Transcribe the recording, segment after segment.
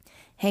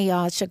Hey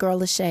y'all, it's your girl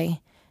Lachey.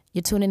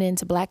 You're tuning in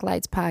to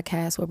Blacklight's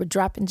podcast where we're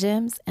dropping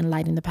gems and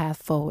lighting the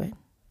path forward.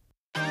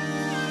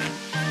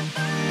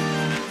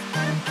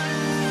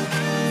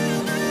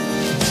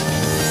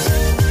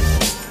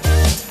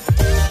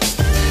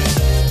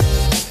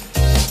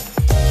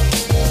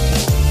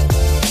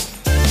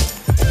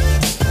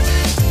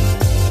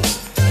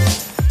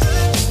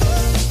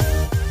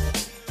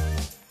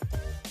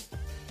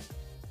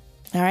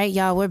 All right,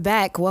 y'all, we're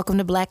back. Welcome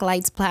to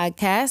Blacklight's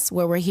podcast,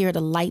 where we're here to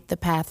light the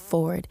path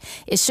forward.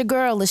 It's your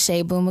girl,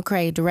 Lachey Boone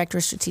McCrae, Director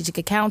of Strategic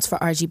Accounts for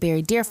RG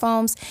Berry Deer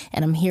Foams,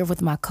 and I'm here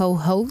with my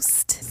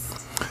co-host,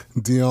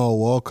 Dion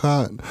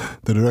Walcott,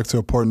 the Director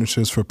of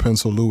Partnerships for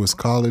Pencil Lewis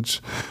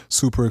College.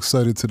 Super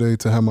excited today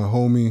to have my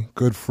homie,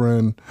 good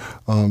friend,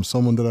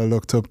 someone that I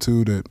looked up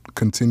to that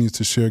continues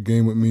to share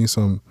game with me,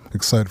 so I'm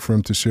excited for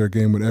him to share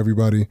game with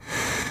everybody.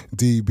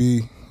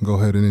 DB, go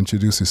ahead and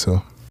introduce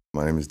yourself.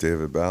 My name is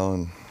David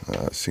Ballin,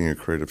 Senior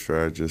Creative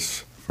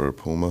Strategist for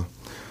Puma.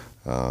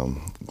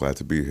 Glad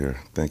to be here.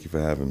 Thank you for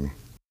having me.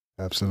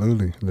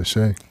 Absolutely.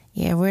 Lachey.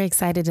 Yeah, we're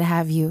excited to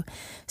have you.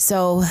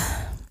 So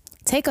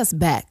take us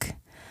back.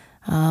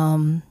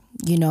 You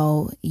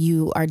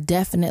are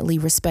definitely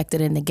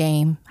respected in the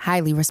game,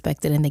 highly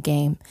respected in the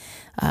game.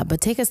 But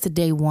take us to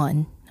day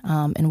one.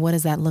 And what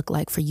does that look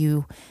like for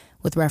you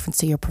with reference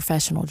to your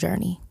professional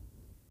journey?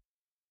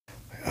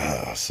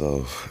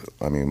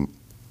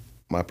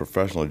 My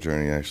professional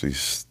journey actually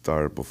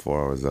started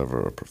before I was ever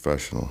a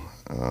professional.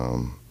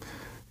 I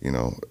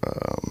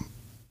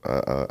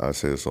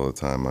say this all the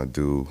time. I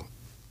do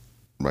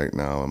right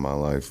now in my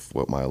life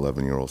what my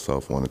 11-year-old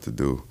self wanted to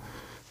do.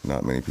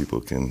 Not many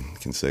people can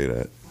say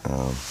that.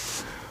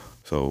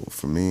 So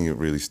for me, it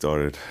really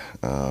started,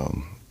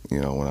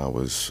 when I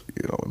was,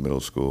 in middle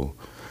school.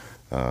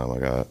 I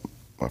got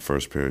my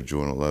first pair of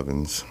Jordan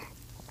 11s,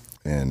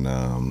 and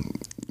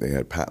they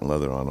had patent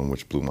leather on them,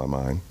 which blew my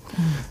mind.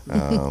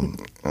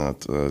 I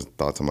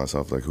thought to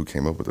myself, like, who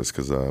came up with this?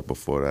 Because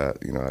before that,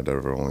 I'd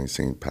ever only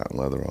seen patent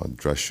leather on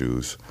dress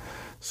shoes.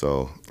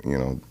 So,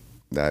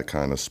 that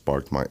kind of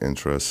sparked my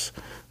interest.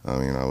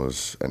 I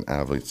was an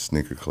avid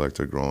sneaker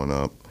collector growing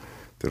up,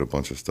 did a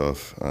bunch of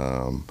stuff.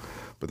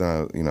 But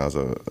then, I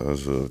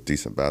was a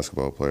decent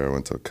basketball player. I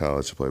went to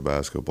college to play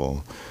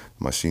basketball.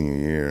 My senior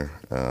year,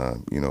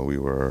 we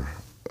were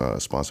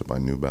sponsored by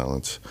New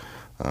Balance.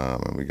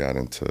 And we got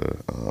into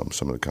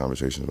some of the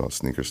conversations about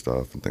sneaker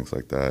stuff and things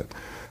like that,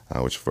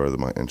 which furthered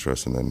my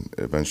interest. And then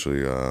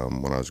eventually,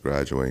 when I was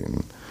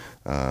graduating,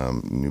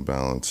 New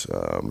Balance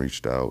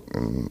reached out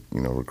and,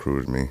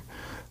 recruited me.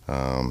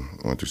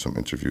 Went through some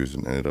interviews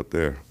and ended up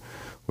there,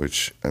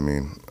 which, I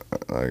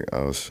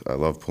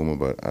love Puma,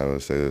 but I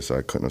would say this,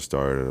 I couldn't have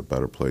started at a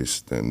better place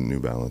than New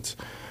Balance.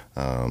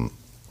 For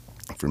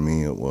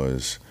me, it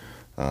was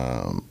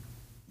an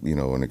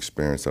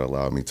experience that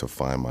allowed me to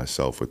find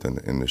myself within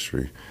the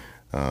industry.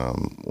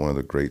 One of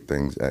the great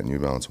things at New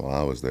Balance while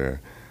I was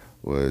there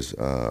was,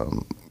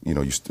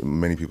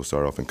 many people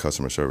start off in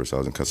customer service. I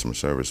was in customer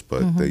service,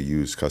 but they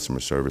use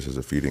customer service as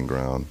a feeding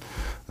ground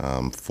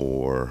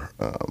for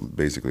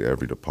basically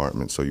every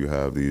department. So you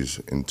have these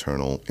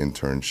internal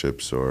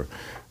internships, or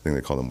I think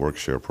they call them work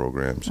share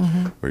programs,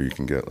 where you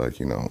can get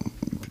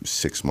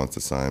 6 months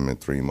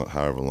assignment, 3 months,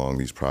 however long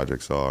these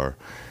projects are.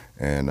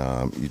 And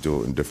you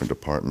do it in different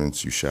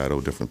departments. You shadow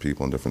different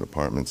people in different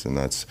departments, and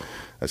that's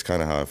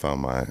kind of how I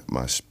found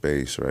my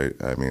space, right?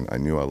 I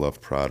knew I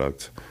loved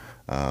product,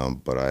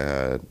 but I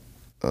had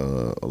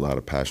a lot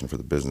of passion for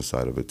the business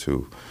side of it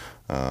too,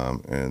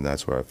 and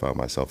that's where I found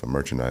myself in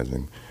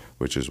merchandising,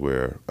 which is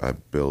where I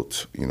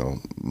built,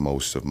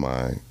 most of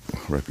my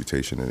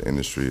reputation in the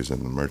industry is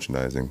in the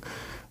merchandising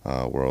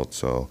world.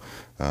 So.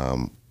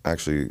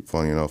 Actually,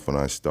 funny enough, when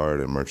I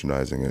started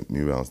merchandising at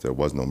New Balance, there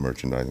was no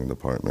merchandising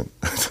department.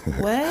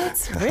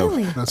 What?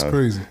 Really? That's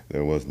crazy.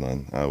 There was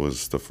none. I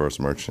was the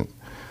first merchant.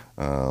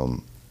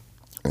 And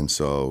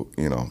so,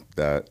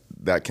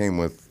 that came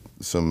with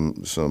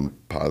some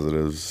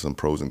positives, some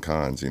pros and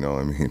cons,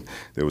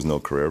 There was no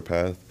career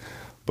path,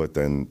 but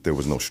then there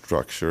was no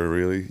structure,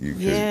 really. You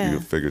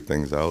could figure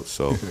things out.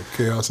 So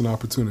Chaos and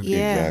opportunity.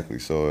 Yeah. Exactly.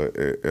 So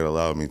it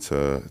allowed me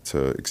to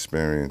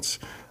experience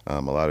a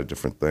lot of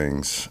different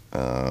things.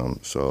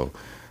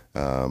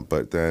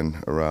 But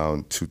then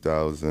around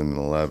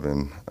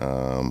 2011,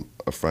 a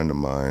friend of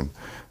mine,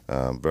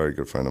 very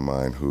good friend of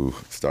mine, who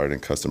started in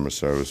customer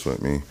service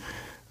with me,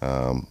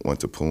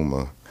 went to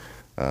Puma,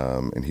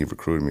 and he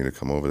recruited me to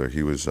come over there.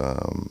 He was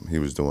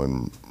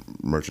doing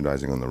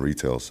merchandising on the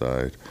retail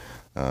side,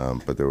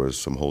 but there was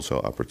some wholesale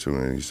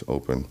opportunities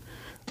open.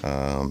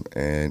 I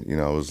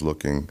was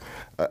looking,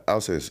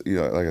 I'll say this,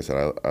 like I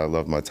said, I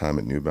loved my time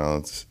at New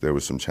Balance. There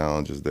was some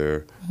challenges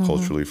there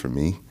culturally for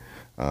me.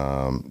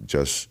 I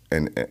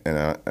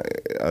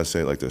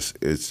say it like this,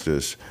 it's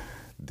just,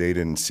 they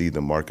didn't see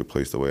the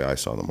marketplace the way I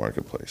saw the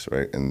marketplace,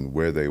 right? And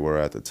where they were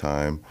at the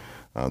time,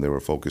 they were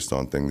focused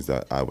on things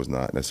that I was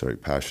not necessarily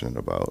passionate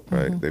about,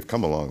 right? They've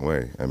come a long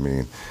way.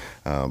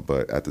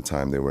 But at the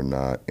time they were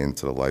not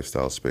into the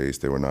lifestyle space.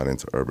 They were not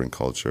into urban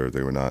culture.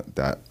 They were not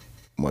that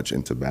much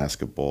into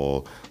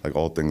basketball, like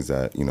all things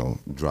that, you know,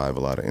 drive a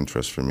lot of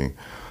interest for me,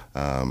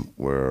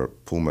 where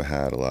Puma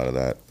had a lot of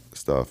that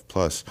stuff.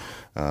 Plus,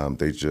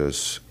 they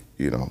just,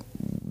 you know,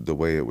 the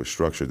way it was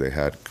structured, they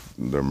had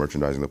their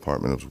merchandising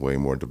department was way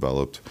more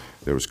developed.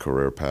 There was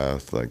career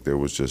path, like there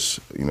was just,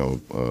 you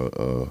know,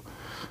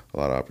 a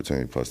lot of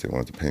opportunity. Plus, they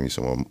wanted to pay me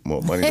some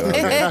more money than I was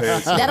getting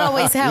paid. So, that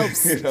always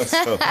helps. You know,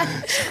 so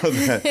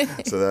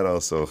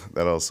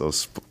that also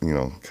you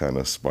know, kind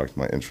of sparked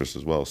my interest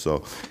as well.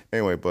 So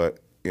anyway, but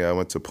yeah, I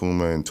went to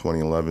Puma in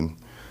 2011,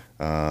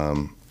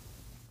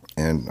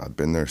 and I've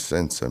been there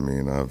since. I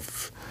mean,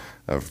 I've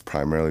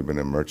primarily been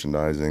in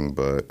merchandising,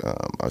 but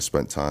I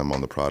spent time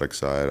on the product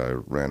side. I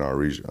ran our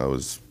region. I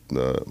was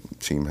the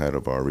team head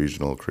of our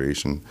regional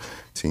creation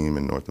team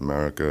in North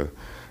America.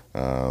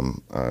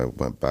 I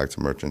went back to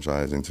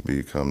merchandising to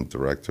become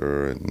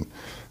director and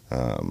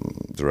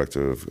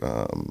director of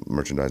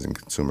merchandising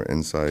consumer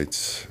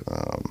insights,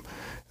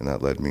 and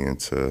that led me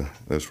into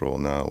this role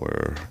now,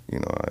 where, you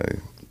know, I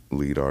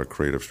lead our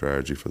creative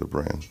strategy for the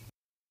brand.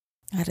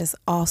 That is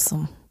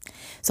awesome.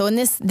 So in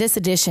this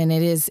edition,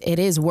 it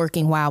is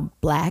Working While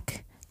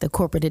Black, the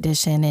corporate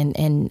edition,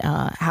 and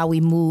how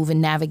we move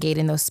and navigate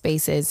in those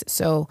spaces.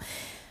 So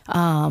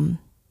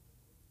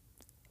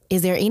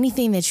is there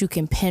anything that you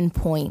can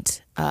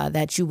pinpoint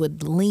that you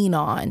would lean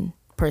on,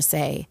 per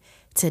se,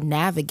 to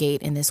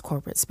navigate in this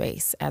corporate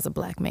space as a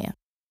Black man?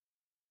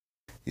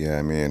 Yeah,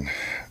 I mean,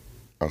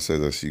 I'll say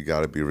this, you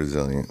got to be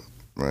resilient,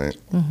 right?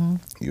 Mm-hmm.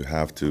 You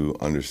have to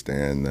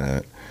understand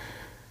that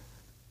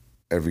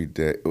every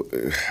day,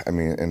 I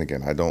mean, and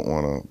again, I don't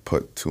want to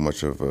put too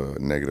much of a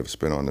negative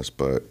spin on this,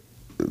 but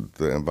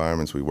the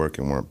environments we work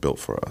in weren't built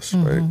for us,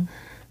 mm-hmm. right?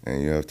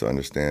 And you have to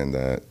understand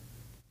that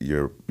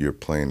you're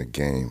playing a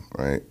game,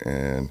 right?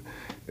 And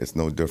it's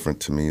no different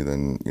to me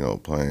than, you know,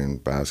 playing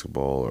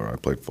basketball, or I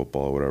played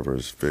football or whatever,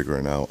 is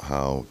figuring out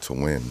how to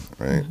win,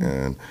 right? Mm-hmm.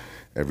 And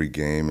every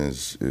game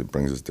it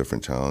brings us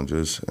different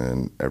challenges,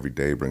 and every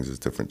day brings us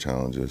different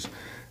challenges.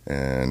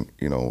 And,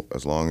 you know,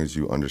 as long as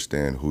you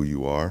understand who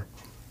you are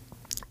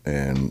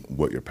and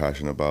what you're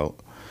passionate about,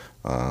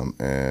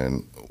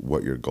 and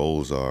what your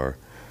goals are,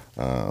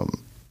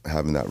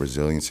 having that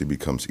resiliency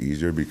becomes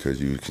easier, because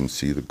you can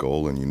see the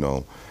goal and you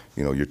know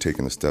you're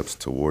taking the steps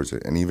towards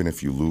it. And even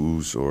if you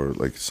lose, or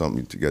like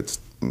something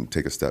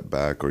take a step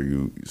back, or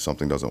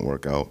something doesn't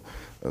work out,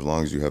 as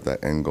long as you have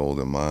that end goal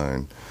in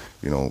mind,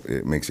 you know,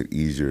 it makes it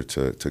easier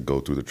to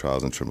go through the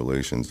trials and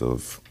tribulations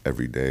of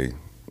every day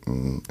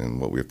and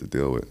what we have to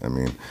deal with. I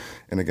mean,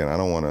 and again, I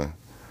don't want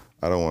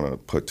to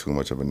put too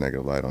much of a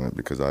negative light on it,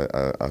 because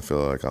I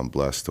feel like I'm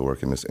blessed to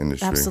work in this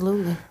industry.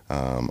 Absolutely.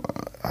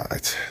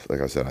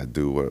 Like I said, I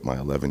do what my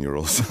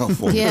 11-year-old self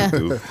wanted to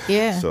do.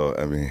 Yeah. So,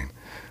 I mean,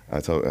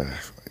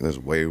 there's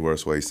way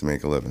worse ways to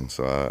make a living.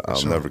 So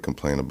I'll never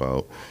complain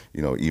about,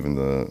 you know, even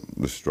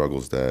the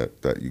struggles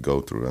that you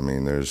go through. I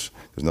mean, there's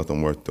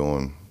nothing worth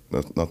doing.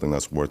 Nothing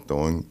that's worth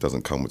doing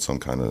doesn't come with some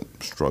kind of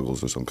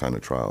struggles or some kind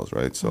of trials,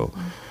 right? So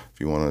mm-hmm. if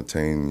you want to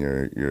attain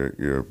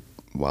your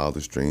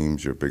wildest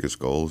dreams, your biggest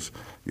goals,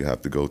 you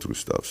have to go through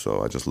stuff.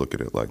 So I just look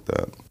at it like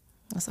that.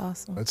 That's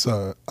awesome. It's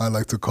I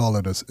like to call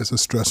it it's a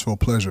stressful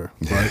pleasure,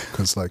 right?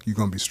 Because like you're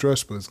gonna be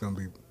stressed, but it's gonna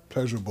be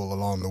pleasurable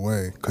along the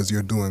way, because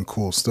you're doing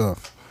cool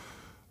stuff.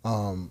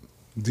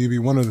 DB,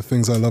 one of the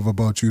things I love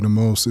about you the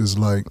most is,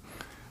 like,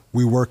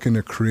 we work in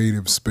a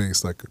creative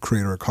space, like a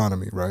creator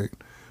economy, right?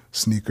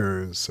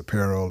 Sneakers,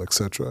 apparel,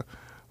 etc.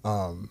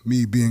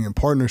 Me being in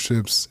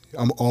partnerships,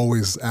 I'm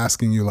always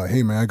asking you, like,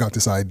 hey man, I got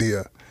this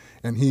idea.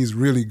 And he's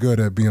really good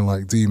at being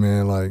like, D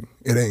man, like,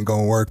 it ain't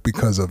gonna work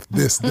because of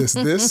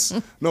this.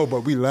 No,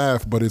 but we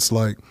laugh, but it's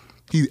like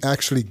he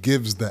actually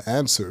gives the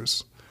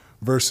answers,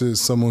 versus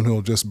someone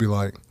who'll just be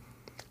like,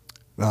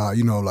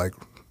 you know, like,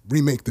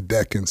 remake the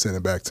deck and send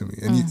it back to me.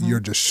 And mm-hmm. you're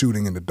just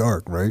shooting in the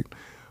dark, right?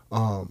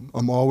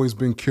 I'm always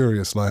been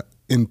curious, like,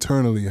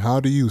 internally, how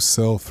do you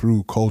sell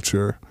through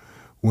culture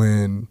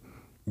when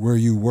where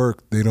you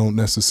work, they don't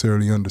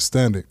necessarily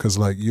understand it? Because,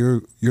 like,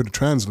 you're the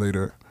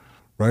translator,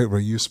 right? Where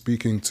you're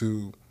speaking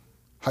to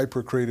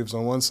hyper creatives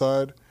on one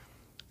side,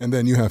 and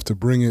then you have to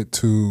bring it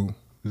to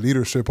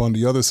leadership on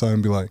the other side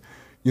and be like,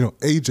 you know,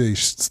 AJ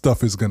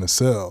stuff is going to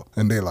sell.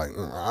 And they're like,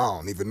 I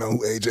don't even know who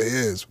AJ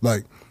is.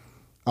 Like,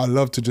 I'd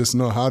love to just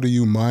know, how do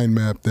you mind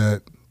map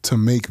that to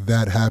make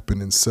that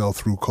happen and sell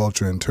through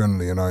culture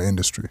internally in our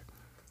industry?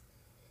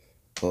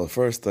 Well, the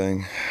first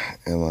thing,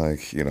 and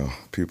like, you know,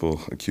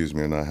 people accuse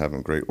me of not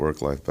having great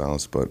work-life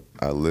balance, but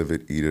I live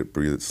it, eat it,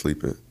 breathe it,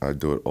 sleep it. I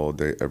do it all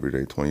day, every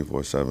day,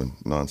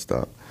 24/7,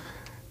 nonstop.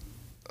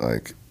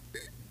 Like,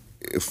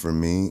 for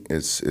me,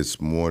 it's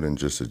more than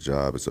just a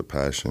job, it's a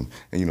passion.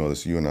 And you know,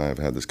 you and I have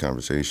had this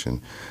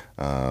conversation.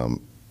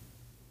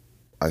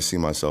 I see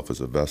myself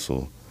as a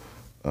vessel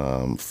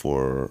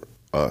for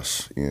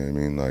us, you know what I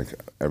mean? Like,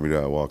 every day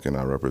I walk in,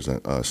 I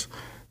represent us.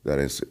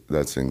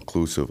 That's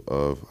inclusive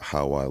of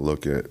how I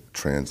look at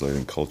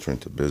translating culture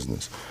into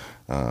business.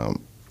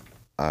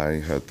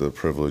 I had the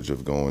privilege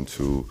of going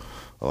to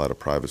a lot of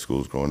private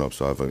schools growing up,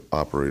 so I've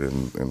operated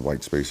in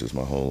white spaces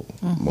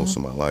most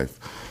of my life.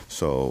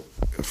 So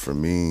for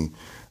me,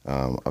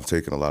 I've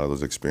taken a lot of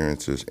those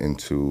experiences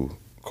into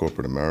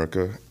corporate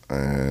America,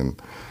 and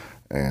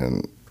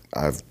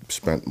I've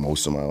spent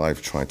most of my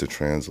life trying to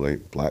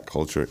translate black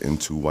culture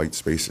into white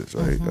spaces,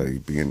 right?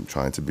 Like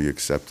trying to be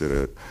accepted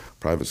at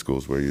private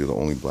schools where you're the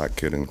only black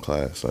kid in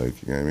class,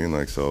 like, you know what I mean?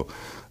 Like, so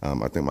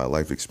I think my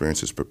life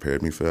experiences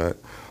prepared me for that.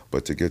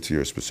 But to get to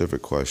your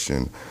specific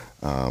question,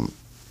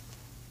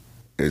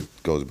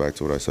 it goes back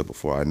to what I said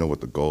before. I know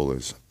what the goal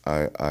is.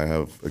 I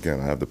have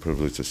the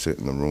privilege to sit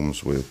in the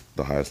rooms with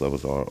the highest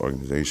levels of our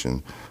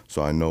organization,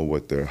 so I know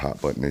what their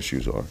hot button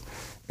issues are.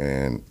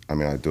 And I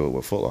mean, I do it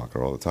with Foot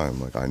Locker all the time.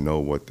 Like, I know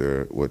what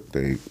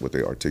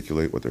they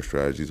articulate, what their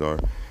strategies are,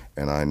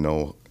 and I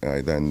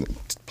then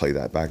play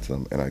that back to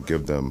them, and I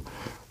give them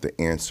the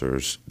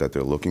answers that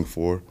they're looking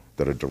for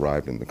that are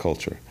derived in the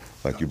culture.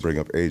 Like, you bring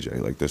up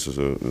AJ, like, this is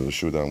a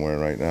shoe that I'm wearing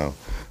right now.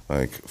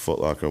 Like, Foot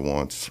Locker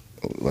wants,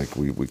 like,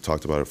 we've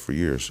talked about it for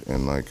years,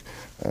 and like,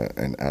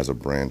 and as a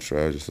brand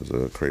strategist, as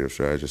a creative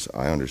strategist,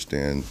 I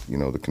understand,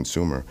 the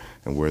consumer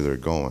and where they're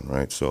going,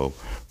 right? So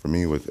for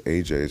me, with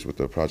AJ's, with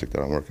the project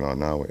that I'm working on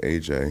now with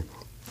AJ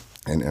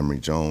and Emory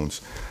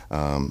Jones,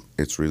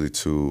 it's really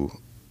to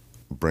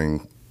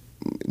bring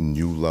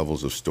new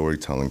levels of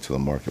storytelling to the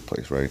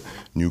marketplace, right?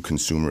 New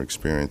consumer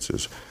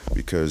experiences,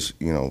 because,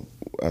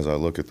 as I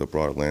look at the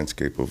broader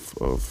landscape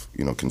of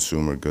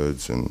consumer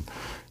goods and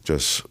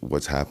just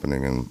what's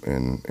happening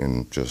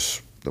in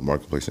just the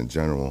marketplace in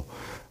general,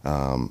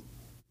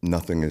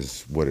 nothing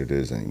is what it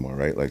is anymore,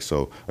 right? Like,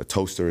 so a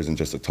toaster isn't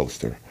just a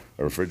toaster.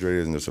 A refrigerator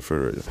isn't just a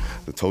refrigerator.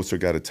 The toaster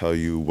got to tell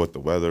you what the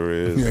weather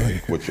is,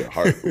 like what your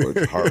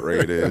heart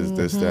rate is,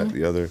 this, that,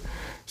 the other.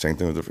 Same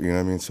thing with the, you know what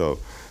I mean? So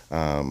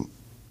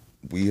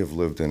we have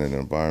lived in an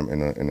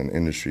environment, in an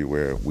industry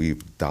where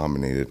we've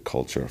dominated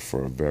culture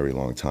for a very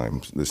long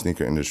time. The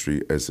sneaker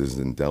industry is as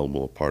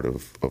indelible a part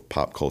of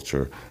pop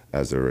culture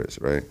as there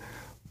is, right?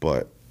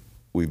 But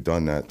we've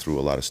done that through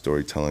a lot of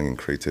storytelling and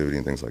creativity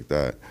and things like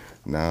that.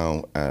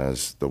 Now,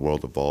 as the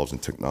world evolves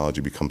and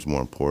technology becomes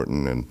more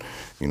important, and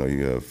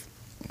you have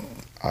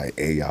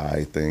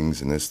AI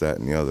things and this, that,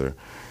 and the other,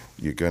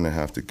 you're going to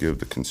have to give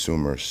the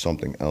consumer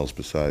something else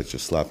besides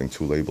just slapping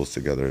two labels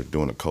together,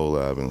 doing a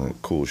collab and a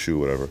cool shoe,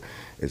 whatever.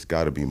 It's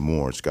got to be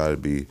more. It's got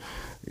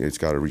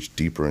to reach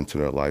deeper into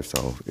their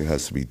lifestyle. It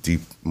has to be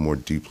more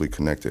deeply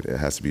connected. It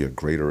has to be a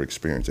greater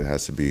experience. It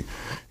has to be,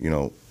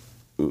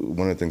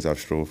 one of the things I've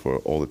strove for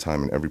all the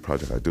time in every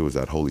project I do is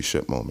that holy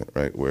shit moment,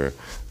 right? Where,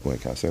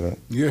 wait, can I say that?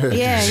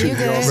 Yeah, you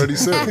good. already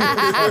said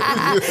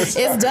it.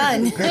 It's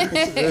done.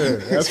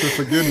 Yeah, ask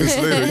for forgiveness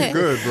later. You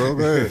good, bro?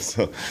 Go ahead.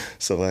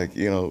 So like,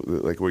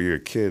 like where you're a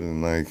kid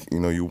and like,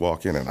 you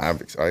walk in, and I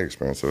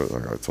experienced it,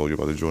 like I told you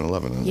about the Jordan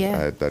 11, and I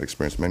had that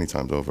experience many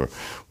times over,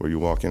 where you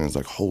walk in and it's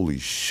like, holy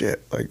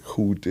shit, like,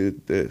 who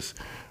did this,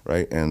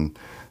 right? And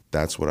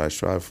that's what I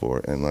strive for.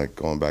 And like,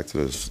 going back to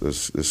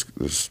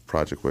this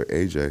project with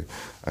AJ,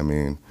 I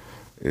mean,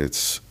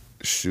 it's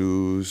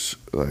shoes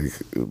like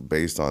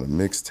based on a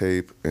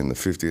mixtape in the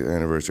 50th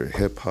anniversary of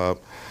hip hop.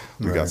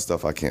 We got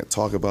stuff I can't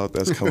talk about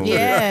that's coming with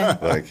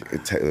it.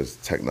 Like, there's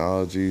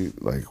technology.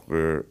 Like,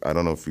 I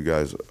don't know if you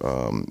guys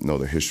know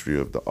the history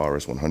of the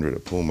RS-100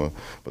 at Puma,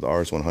 but the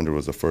RS-100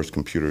 was the first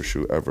computer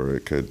shoe ever.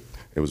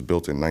 It was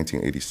built in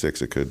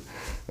 1986. It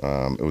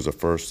was the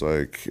first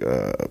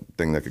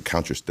thing that could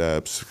count your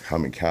steps, how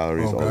many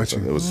calories, all that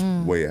stuff. It was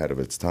way ahead of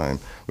its time,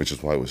 which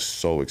is why it was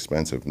so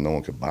expensive. No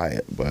one could buy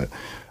it. But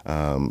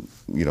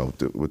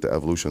with the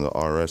evolution of the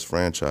RS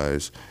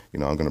franchise, I'm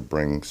going to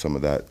bring some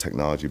of that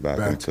technology back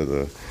into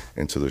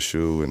the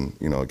shoe,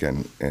 and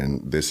again,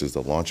 and this is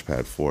the launch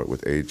pad for it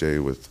with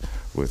AJ,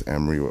 with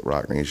Emory, with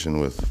Rock Nation,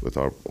 with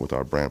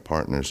our brand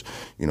partners.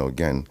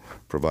 Again,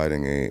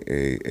 providing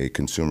a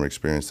consumer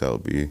experience that will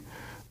be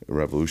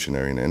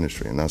revolutionary in the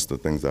industry, and that's the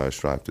things that I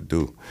strive to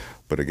do.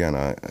 But again,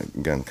 I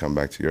come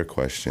back to your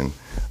question.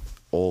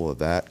 All of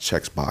that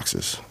checks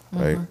boxes,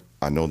 right?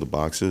 I know the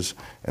boxes,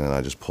 and then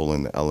I just pull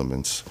in the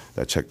elements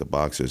that check the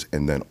boxes,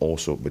 and then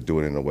also, but do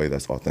it in a way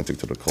that's authentic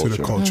to the culture. To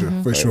the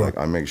culture, for sure. Like,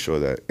 I make sure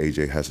that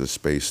AJ has a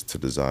space to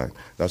design.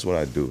 That's what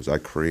I do, is I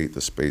create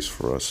the space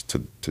for us to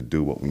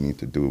do what we need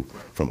to do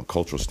from a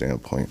cultural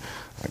standpoint.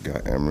 I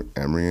got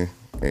Emory,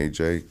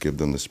 AJ, give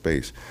them the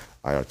space.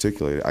 I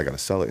articulate it, I got to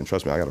sell it, and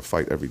trust me, I got to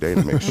fight every day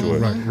to make sure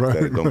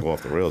that it don't go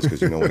off the rails,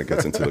 because when it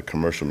gets into the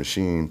commercial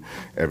machine,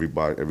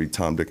 every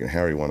Tom, Dick, and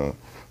Harry want to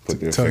put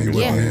their fingers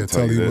on it,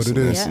 tell you what it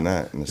is, and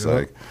that, and it's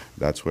like,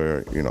 that's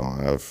where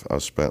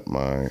I've spent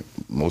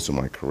most of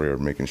my career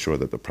making sure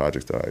that the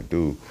projects that I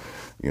do,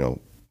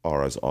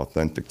 are as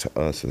authentic to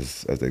us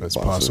as they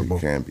possibly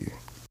can be.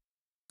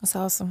 That's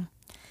awesome.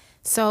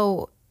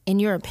 So, in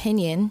your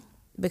opinion,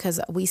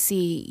 because we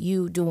see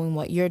you doing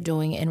what you're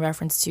doing in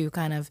reference to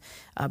kind of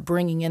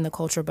bringing in the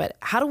culture, but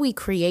how do we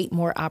create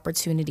more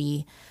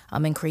opportunity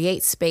and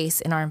create space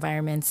in our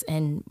environments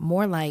and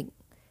more like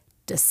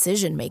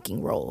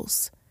decision-making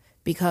roles?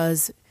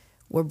 Because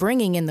we're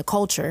bringing in the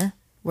culture,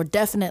 we're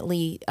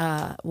definitely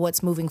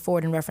what's moving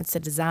forward in reference to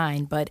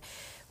design, but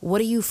what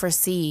do you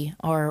foresee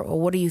or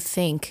what do you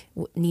think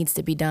needs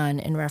to be done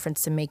in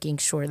reference to making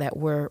sure that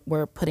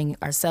we're putting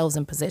ourselves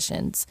in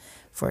positions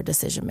for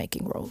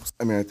decision-making roles?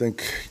 I mean, I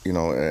think,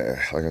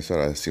 like I said,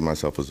 I see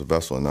myself as a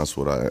vessel, and that's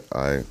what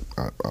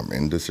I'm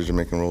in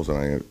decision-making roles,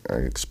 and I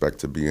expect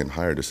to be in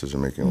higher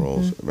decision-making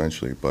roles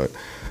eventually. But,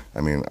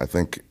 I mean, I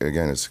think,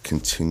 again, it's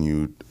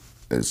continued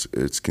as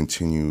a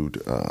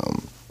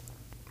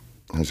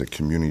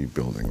community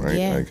building, right?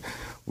 Yeah. Like,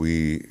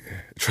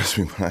 trust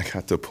me, when I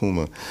got to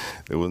Puma,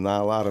 there was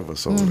not a lot of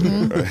us over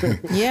there, right?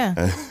 Yeah.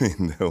 I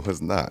mean, there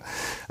was not.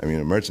 I mean,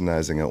 in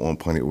merchandising at one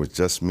point, it was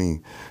just me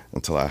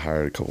until I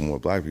hired a couple more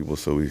black people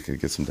so we could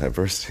get some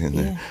diversity in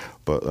there.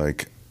 But,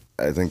 like,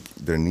 I think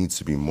there needs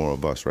to be more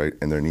of us, right?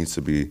 And there needs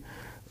to be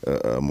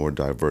a more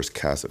diverse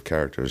cast of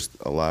characters.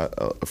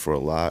 For a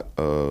lot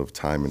of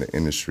time in the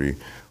industry,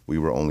 we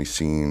were only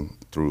seen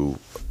through,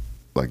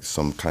 like,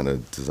 some kind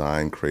of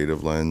design,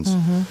 creative lens,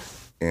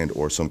 and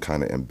or some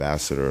kind of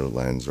ambassador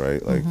lens,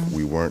 right? Like,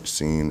 we weren't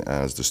seen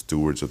as the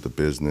stewards of the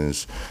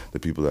business, the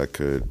people that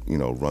could,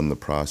 run the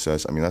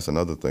process. I mean, that's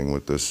another thing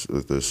with this,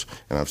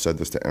 and I've said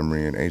this to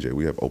Emery and AJ.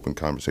 We have open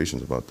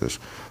conversations about this.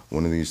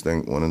 One of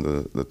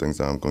the things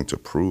that I'm going to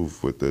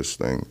prove with this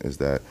thing is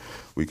that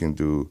we can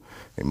do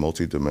a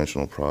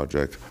multi-dimensional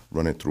project,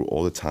 run it through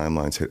all the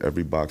timelines, hit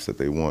every box that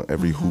they want,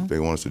 every hoop they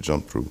want us to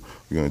jump through.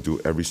 We're going to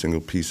do every single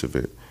piece of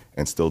it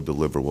and still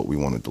deliver what we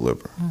want to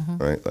deliver,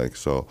 right? Like,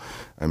 so,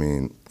 I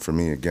mean, for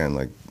me, again,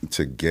 like,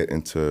 to get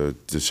into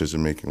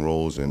decision-making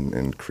roles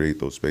and create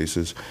those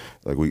spaces,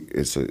 like,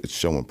 it's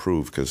show and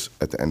prove, because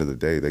at the end of the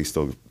day,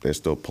 they're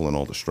still pulling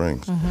all the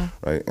strings,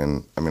 right?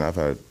 And, I mean, I've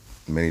had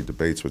many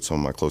debates with some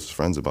of my closest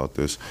friends about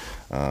this,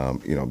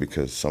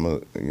 because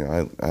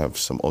I have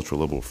some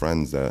ultra-liberal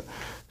friends that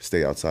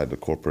stay outside the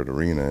corporate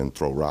arena and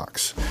throw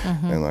rocks.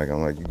 And, like,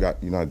 I'm like,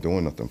 you're not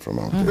doing nothing from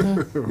out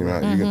there. You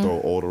can throw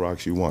all the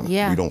rocks you want.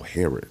 Yeah. We don't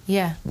hear it.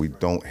 Yeah. We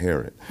don't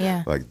hear it.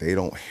 Yeah. Like, they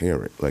don't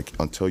hear it. Like,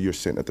 until you're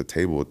sitting at the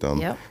table with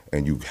them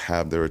and you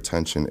have their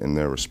attention and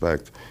their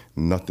respect,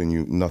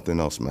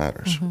 nothing else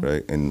matters,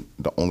 right? And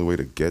the only way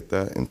to get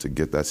that and to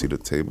get that seat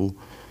at the table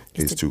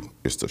is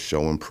to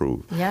show and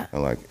prove. Yeah.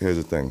 And, like, here's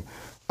the thing.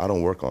 I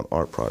don't work on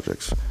art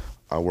projects.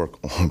 I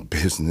work on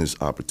business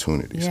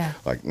opportunities. Yeah.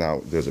 Like, now,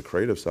 there's a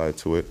creative side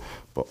to it,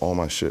 but all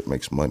my shit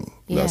makes money.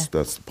 Yeah.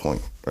 That's the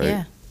point, right?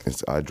 Yeah.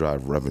 I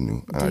drive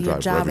revenue, and I Do your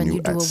drive job revenue and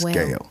you do at it well.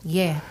 scale.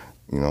 Yeah.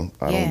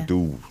 I don't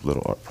do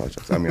little art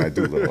projects. I mean, I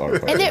do little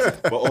art projects,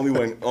 but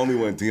only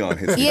when Dion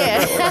hits me.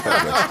 Yeah.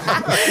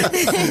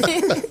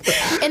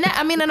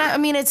 I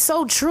mean, it's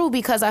so true,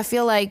 because I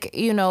feel like,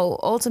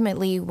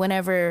 ultimately,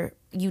 whenever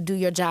you do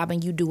your job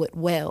and you do it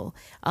well,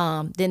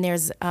 then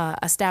there's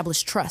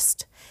established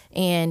trust.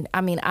 And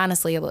I mean,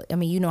 honestly,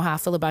 you know how I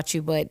feel about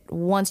you, but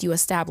once you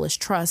establish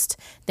trust,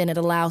 then it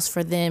allows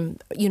for them,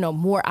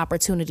 more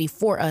opportunity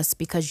for us,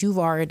 because you've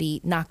already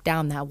knocked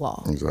down that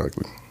wall.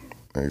 Exactly.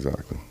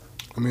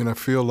 I mean, I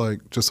feel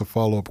like, just a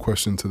follow-up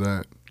question to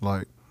that,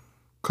 like,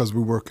 because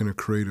we work in a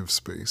creative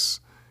space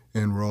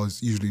and we're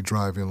always usually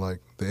driving, like,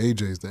 the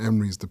AJs, the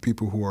Emerys, the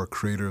people who are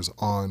creators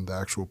on the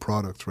actual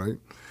product, right?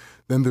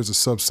 Then there's a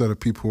subset of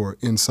people who are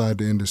inside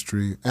the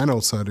industry and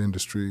outside the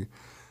industry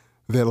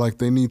that, like,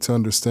 they need to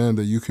understand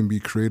that you can be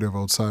creative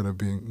outside of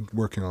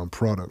working on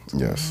product.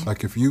 Yes.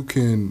 Like, if you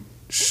can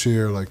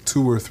share, like,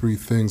 2 or 3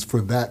 things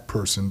for that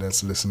person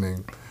that's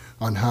listening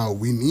on how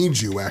we need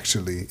you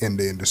actually in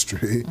the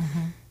industry,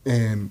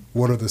 and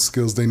what are the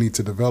skills they need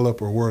to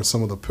develop, or what are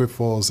some of the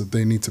pitfalls that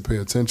they need to pay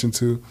attention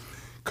to.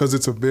 Because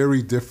it's a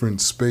very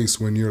different space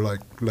when you're,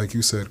 like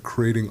you said,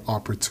 creating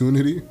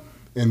opportunity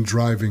and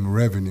driving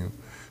revenue.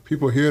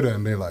 People hear that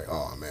and they're like,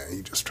 oh man,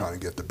 you just trying to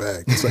get the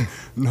bag. It's like,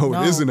 no,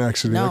 it isn't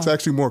actually. No. It's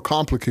actually more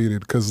complicated,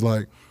 because,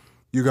 like,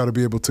 you got to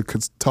be able to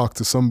talk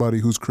to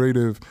somebody who's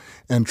creative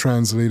and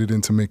translate it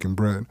into making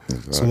bread.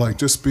 Exactly. So, like,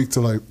 just speak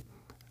to, like,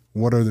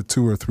 what are the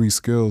 2 or 3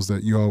 skills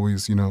that you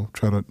always,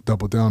 try to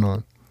double down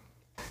on?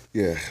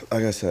 Yeah,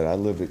 like I said, I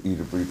live it, eat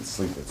it, breathe it,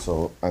 sleep it.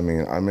 So, I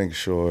mean, I make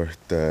sure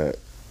that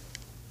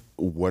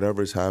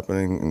whatever's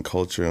happening in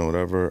culture and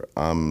whatever,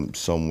 I'm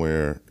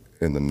somewhere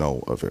in the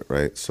know of it,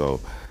 right?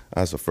 So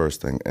that's the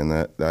first thing. And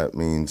that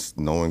means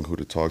knowing who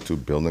to talk to,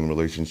 building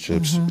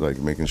relationships, like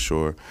making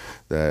sure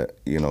that,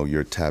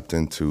 you're tapped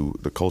into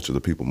the culture,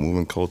 the people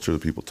moving culture, the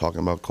people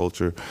talking about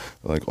culture.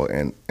 Like,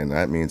 and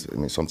that means,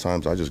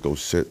 sometimes I just go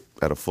sit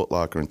at a Foot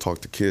Locker and talk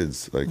to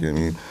kids,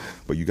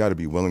 but you got to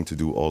be willing to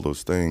do all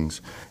those things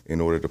in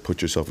order to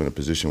put yourself in a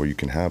position where you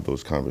can have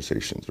those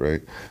conversations,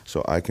 right?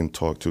 So I can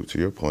talk to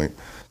your point,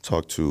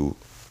 talk to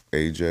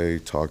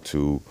AJ, talk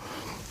to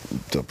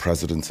the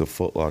presidents of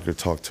Foot Locker,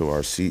 talk to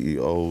our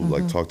CEO,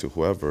 like, talk to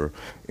whoever,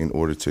 in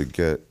order to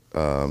get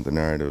the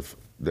narrative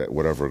that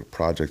whatever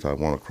project I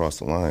want to cross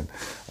the line.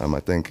 I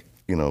think,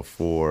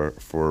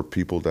 for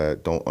people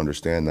that don't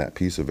understand that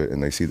piece of it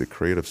and they see the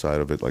creative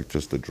side of it, like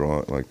just the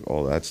drawing, like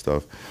all that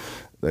stuff,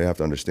 they have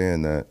to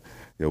understand that,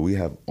 we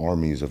have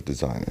armies of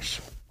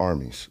designers,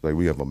 armies. Like,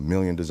 we have 1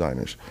 million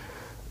designers.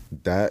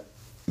 That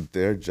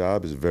their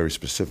job is very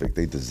specific.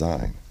 They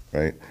design,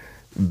 right?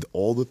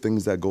 All the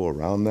things that go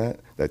around that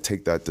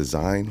take that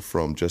design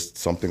from just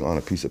something on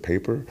a piece of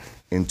paper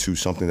into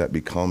something that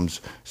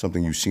becomes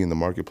something you see in the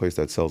marketplace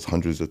that sells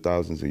hundreds of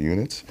thousands of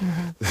units.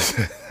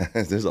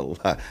 There's a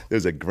lot.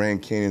 There's a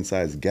Grand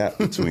Canyon-sized gap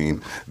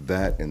between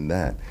that.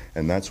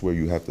 And that's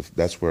where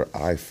that's where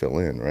I fill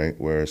in, right?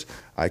 Whereas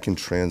I can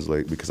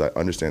translate, because I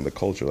understand the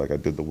culture. Like, I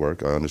did the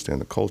work, I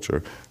understand the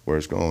culture, where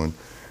it's going.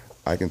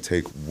 I can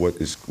take what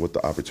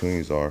the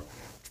opportunities are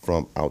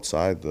from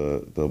outside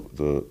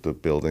the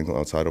building,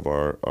 outside of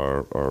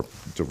our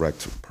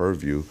direct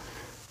purview,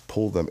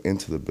 pull them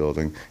into the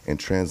building and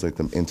translate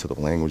them into the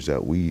language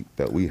that we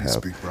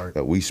have,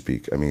 that we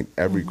speak. I mean,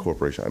 every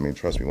corporation, I mean,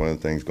 trust me, one of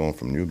the things going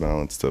from New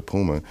Balance to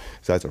Puma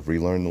is I had to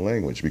relearn the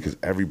language, because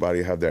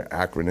everybody have their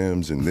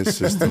acronyms in this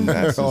system,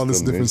 that system, all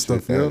this different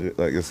stuff,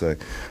 like it's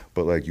like,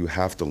 but like, you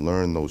have to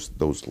learn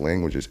those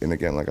languages. And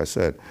again, like I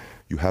said,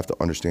 you have to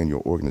understand your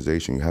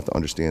organization. You have to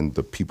understand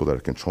the people that are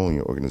controlling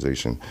your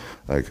organization.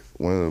 Like,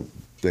 one of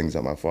the things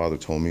that my father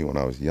told me when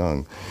I was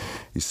young,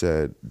 he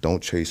said,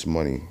 don't chase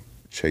money,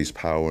 chase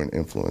power and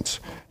influence.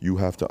 You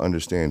have to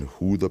understand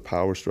who the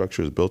power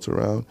structure is built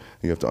around.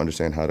 You have to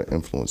understand how to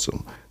influence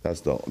them. That's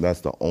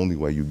the only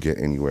way you get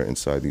anywhere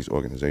inside these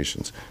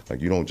organizations.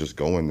 Like, you don't just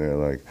go in there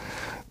like,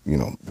 you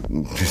know,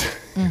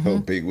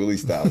 Big Willie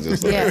style,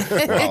 just like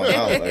wild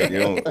out.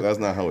 Like, that's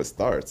not how it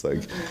starts.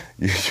 Like,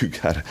 you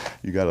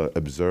gotta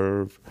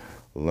observe,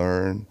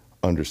 learn,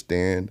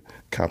 understand,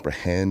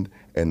 comprehend,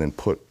 and then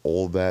put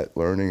all that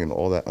learning and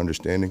all that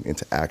understanding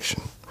into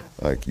action.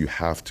 Like, you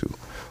have to.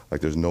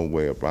 Like, there's no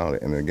way around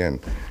it. And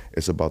again,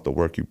 it's about the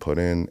work you put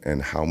in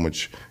and how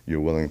much you're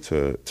willing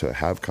to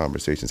have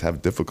conversations,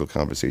 have difficult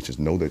conversations,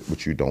 know that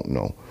what you don't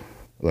know.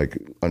 Like,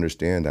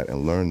 understand that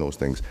and learn those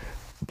things.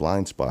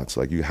 Blind spots,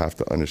 like, you have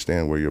to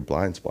understand where your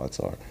blind spots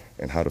are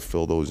and how to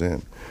fill those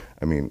in.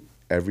 I mean,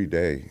 every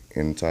day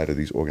inside of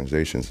these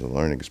organizations is a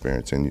learning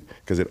experience, and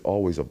because it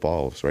always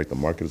evolves, right? The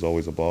market is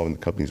always evolving, the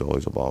company is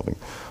always evolving.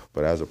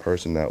 But as a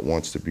person that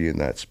wants to be in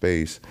that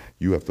space,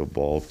 you have to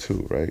evolve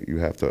too, right? You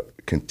have to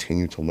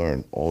continue to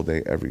learn all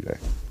day, every day.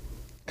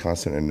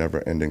 Constant and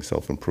never-ending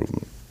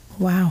self-improvement.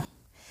 Wow.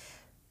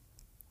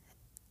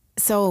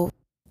 So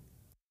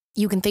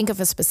you can think of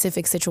a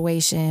specific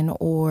situation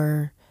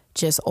or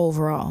just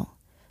overall,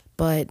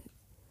 but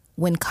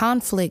when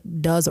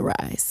conflict does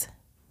arise,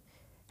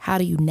 how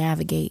do you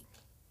navigate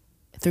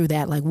through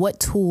that? Like, what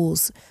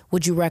tools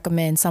would you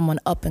recommend someone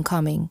up and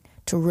coming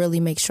to really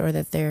make sure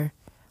that they're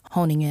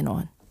honing in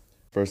on?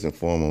 First and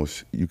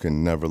foremost, you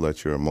can never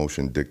let your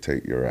emotion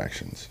dictate your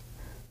actions.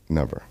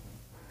 Never.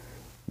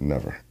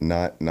 Never.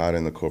 Not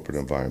in the corporate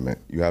environment.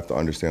 You have to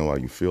understand why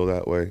you feel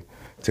that way,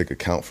 take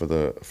account for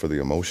the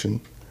emotion,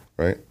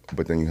 right?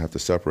 But then you have to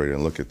separate it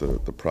and look at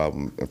the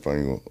problem in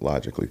front of you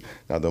logically.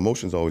 Now, the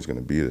emotion's always going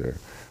to be there,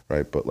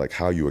 right? But like,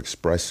 how you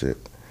express it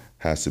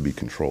has to be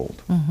controlled,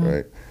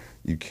 right?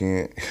 You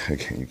can't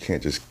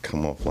just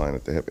come off flying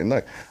at the hip. And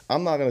like,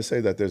 I'm not gonna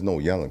say that there's no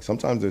yelling.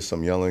 Sometimes there's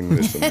some yelling.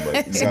 There's some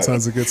like,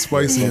 sometimes it gets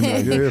spicy.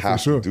 You have for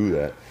sure. to do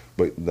that.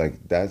 But like,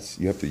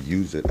 you have to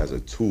use it as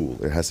a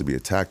tool. It has to be a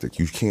tactic.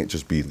 You can't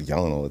just be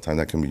yelling all the time.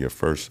 That can be your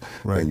first.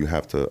 Right. And you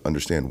have to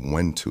understand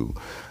when to.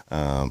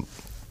 And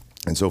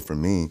so for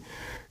me,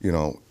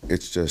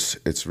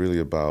 it's really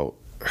about,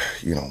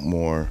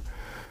 more,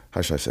 how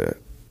should I say it?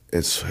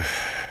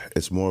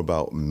 It's more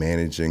about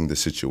managing the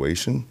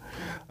situation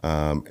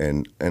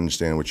and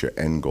understanding what your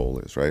end goal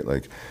is, right?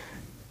 Like,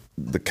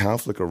 the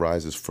conflict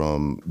arises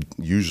from,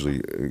 usually,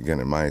 again,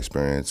 in my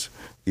experience,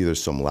 either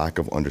some lack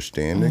of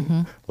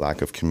understanding,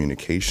 lack of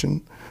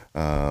communication,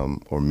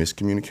 or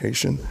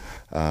miscommunication.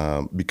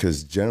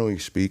 Because generally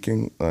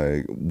speaking,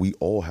 we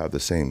all have the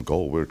same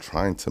goal. We're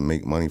trying to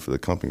make money for the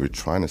company. We're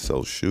trying to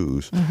sell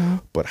shoes,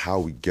 but how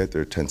we get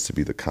there tends to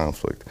be the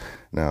conflict.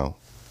 Now,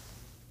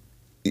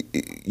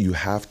 you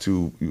have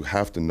to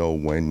know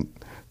when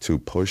to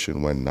push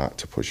and when not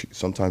to push.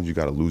 Sometimes you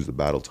got to lose the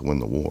battle to win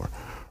the war,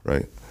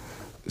 right?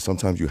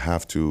 Sometimes you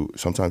have to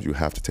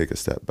take a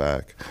step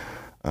back.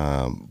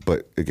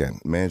 But again,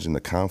 managing the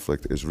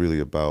conflict is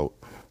really about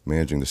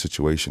managing the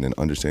situation and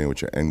understanding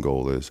what your end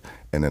goal is,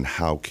 and then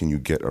how can you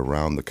get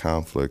around the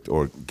conflict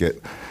or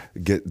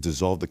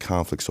dissolve the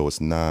conflict so it's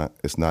not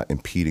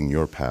impeding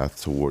your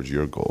path towards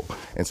your goal.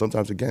 And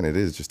sometimes, again, it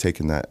is just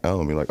taking that L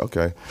and be like,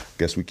 okay,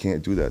 guess we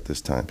can't do that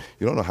this time.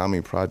 You don't know how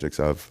many projects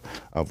I've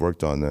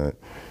worked on that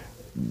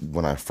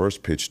when I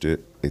first pitched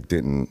it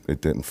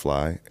didn't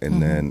fly,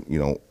 and then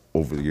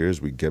over the years,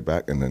 we get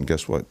back, and then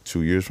guess what?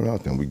 2 years from now,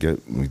 then we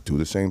do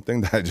the same thing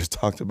that I just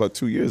talked about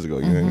 2 years ago.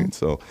 You know what I mean?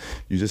 So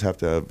you just have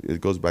to have,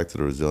 it goes back to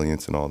the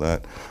resilience and all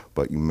that,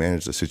 but you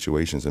manage the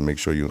situations and make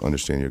sure you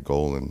understand your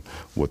goal and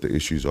what the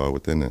issues are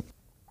within it.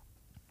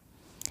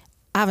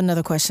 I have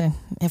another question,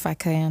 if I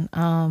can.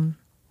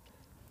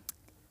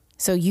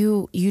 So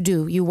you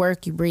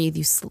work, you breathe,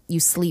 you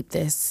sleep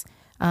this,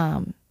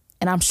 and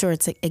I'm sure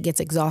it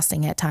gets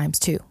exhausting at times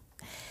too.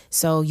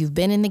 So you've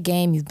been in the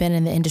game, you've been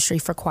in the industry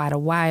for quite a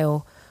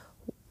while.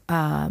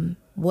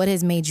 What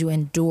has made you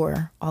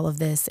endure all of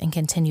this and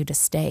continue to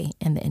stay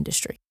in the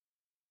industry?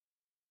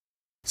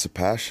 It's a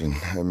passion.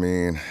 I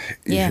mean,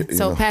 yeah.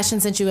 So passion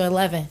since you were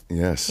 11.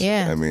 Yes.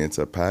 Yeah. I mean, it's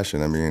a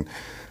passion. I mean,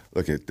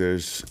 look,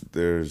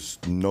 there's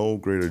no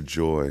greater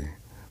joy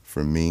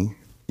for me,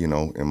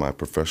 in my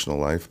professional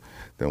life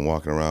than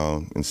walking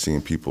around and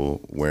seeing people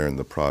wearing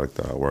the product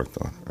that I worked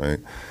on, right?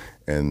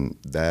 And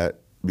that,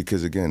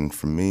 because again,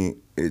 for me,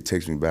 it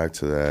takes me back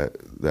to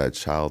that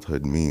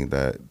childhood me,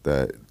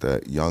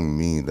 that young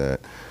me that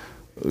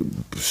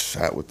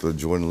sat with the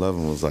Jordan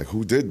 11 was like,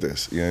 who did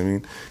this? You know what I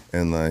mean?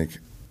 And like,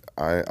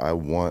 I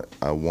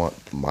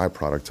want my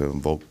product to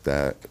invoke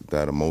that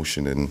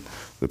emotion in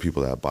the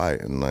people that buy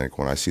it. And like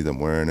when I see them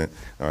wearing it,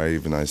 or I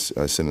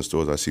sit in the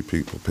stores, I see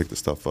people pick the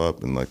stuff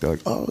up, and like they're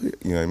like, oh,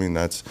 you know what I mean?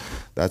 That's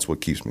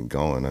what keeps me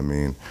going. I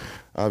mean,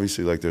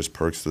 obviously, like there's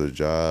perks to the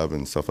job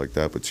and stuff like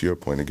that, but to your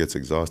point, it gets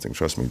exhausting.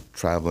 Trust me,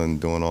 traveling,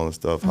 doing all this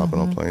stuff, hopping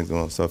on planes, doing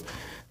all this stuff.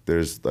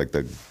 There's like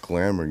the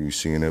glamour you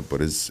see in it,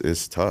 but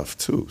it's tough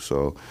too.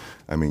 So,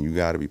 I mean, you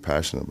got to be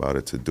passionate about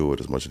it to do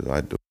it as much as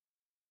I do.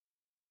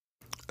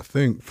 I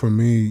think for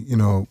me,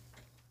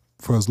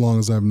 for as long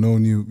as I've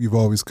known you, you've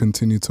always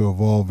continued to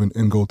evolve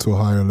and go to a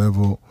higher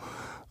level.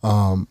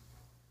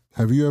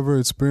 Have you ever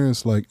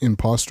experienced like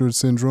imposter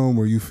syndrome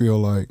where you feel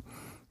like,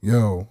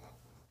 yo,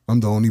 I'm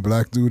the only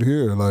black dude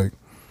here? Like,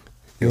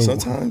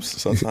 sometimes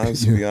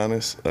to be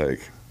honest,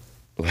 like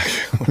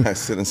when I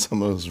sit in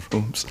some of those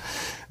rooms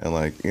and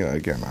like,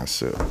 again, I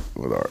sit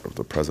with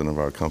the president of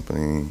our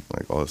company,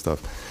 like all this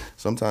stuff.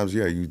 Sometimes,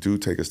 yeah, you do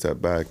take a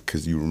step back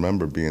because you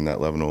remember being that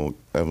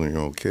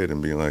 11-year-old kid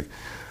and being like,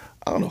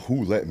 I don't know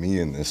who let me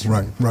in this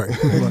room. Right.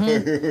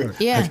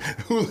 Yeah. Like,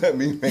 who let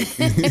me make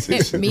these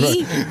decisions?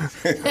 Me?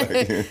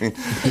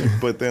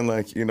 But then,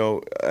 like,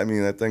 I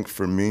mean, I think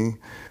for me,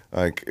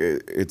 like,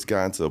 it's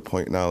gotten to a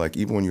point now, like,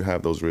 even when you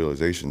have those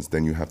realizations,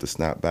 then you have to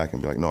snap back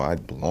and be like, no, I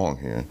belong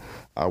here.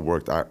 I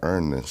worked, I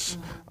earned this.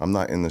 I'm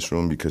not in this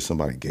room because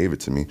somebody gave it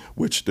to me,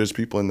 which there's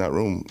people in that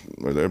room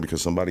are there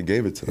because somebody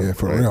gave it to them. Yeah,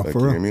 for right? real, like, for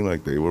you real. know what I mean?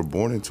 Like, they were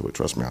born into it.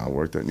 Trust me, I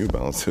worked at New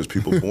Balance. There's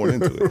people born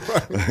into it.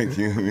 Right. Like,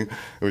 you know what I mean?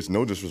 There's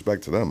no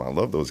disrespect to them. I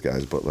love those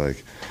guys, but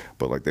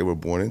they were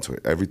born into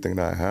it. Everything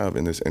that I have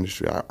in this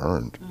industry, I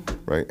earned,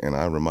 right? And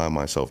I remind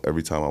myself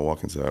every time I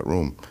walk into that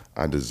room,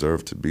 I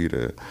deserve to be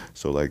there.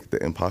 So, like,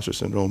 the imposter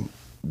syndrome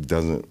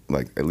doesn't,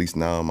 like, at least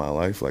now in my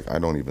life, like, I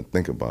don't even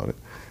think about it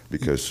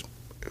because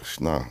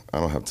I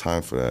don't have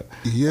time for that.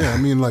 Yeah, I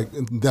mean, like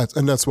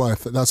that's why I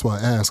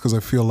asked, because I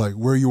feel like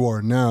where you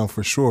are now,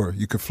 for sure,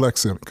 you could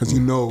flex it because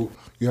you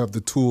have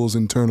the tools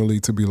internally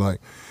to be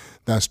like,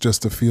 that's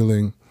just a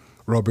feeling,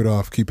 rub it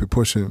off, keep it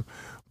pushing.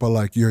 But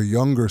like your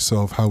younger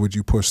self, how would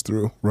you push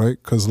through, right?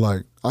 Because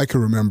like I can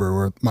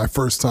remember my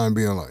first time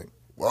being like,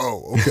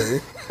 whoa, okay.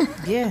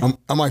 Yeah.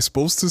 Am I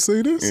supposed to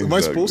say this? Exactly. Am I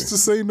supposed to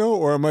say no?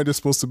 Or am I just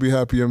supposed to be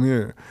happy I'm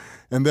here?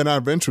 And then I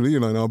eventually,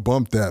 I'll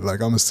bump that.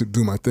 Like, I'm going to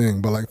do my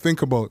thing. But, like,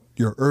 think about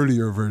your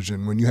earlier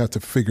version when you had to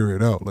figure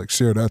it out. Like,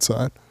 share that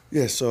side.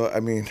 Yeah, so,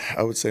 I mean,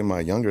 I would say my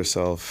younger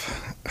self,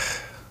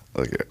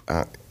 like,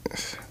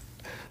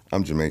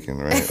 I'm Jamaican,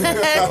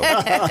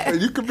 right?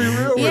 You could be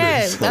real with it.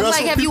 Yeah, I'm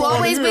like, have you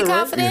always been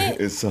confident?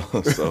 Right? It's so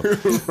right? so,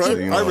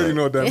 I already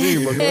know what that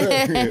means, but go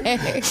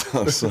ahead.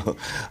 so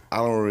I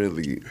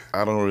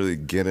don't really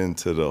get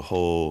into the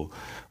whole,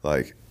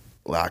 like,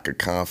 lack of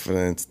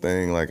confidence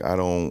thing. Like, I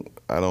don't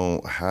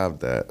have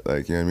that.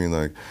 Like, you know what I mean?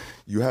 Like,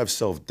 you have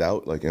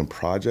self-doubt, like, in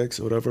projects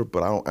or whatever,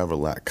 but I don't ever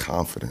lack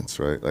confidence,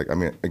 right? Like, I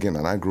mean, again,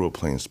 and I grew up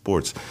playing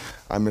sports.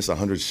 I miss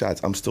 100 shots.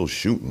 I'm still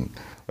shooting.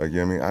 Like, you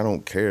know what I mean? I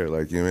don't care.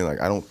 Like, you know what I mean?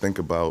 Like, I don't think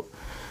about,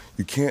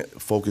 you can't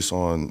focus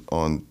on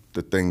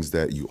the things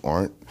that you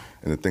aren't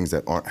and the things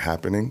that aren't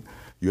happening.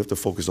 You have to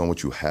focus on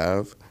what you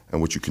have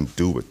and what you can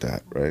do with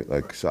that, right?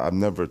 Like, so I've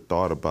never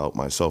thought about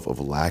myself of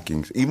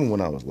lacking, even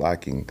when I was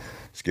lacking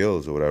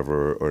skills or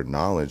whatever, or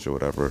knowledge or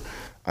whatever,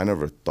 I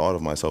never thought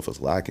of myself as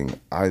lacking.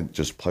 I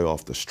just play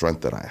off the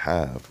strength that I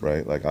have,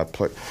 right? Like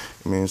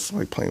it's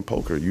like playing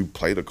poker. You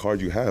play the card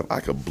you have.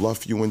 I could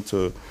bluff you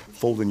into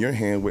folding your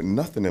hand with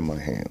nothing in my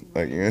hand.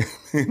 Like, you know what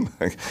I mean?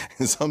 Like,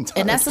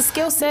 and that's a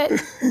skill set.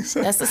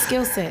 That's a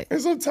skill set. And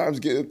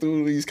sometimes getting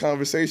through these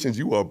conversations,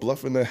 you are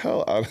bluffing the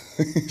hell out of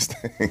these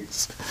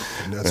things.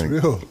 And that's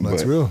real.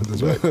 That's real.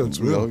 That's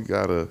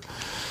real.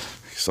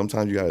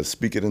 Sometimes you gotta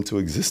speak it into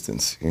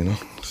existence,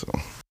 so.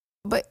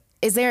 But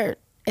is there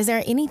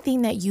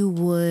anything that you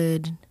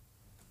would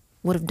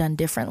have done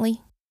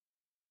differently?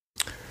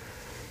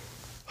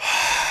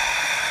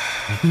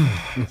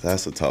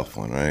 That's a tough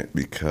one, right?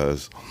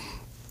 Because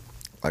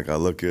like I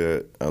look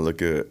at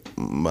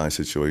my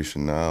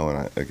situation now,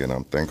 and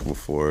I'm thankful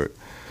for it.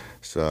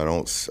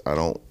 So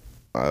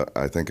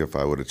I think if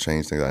I would have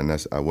changed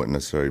things, I wouldn't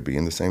necessarily be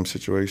in the same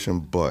situation.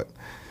 But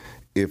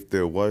if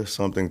there was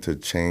something to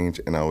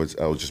change, and I would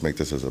just make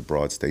this as a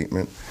broad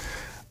statement,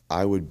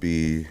 I would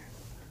be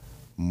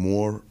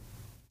more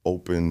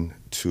open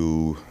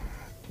to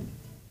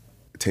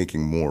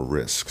taking more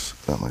risks.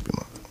 That might be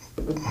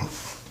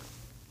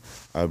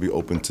I'd be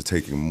open to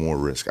taking more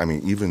risk. I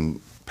mean,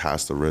 even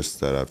past the risks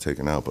that I've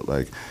taken out, but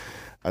like,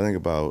 I think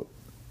about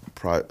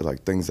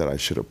like things that I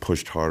should have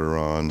pushed harder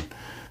on.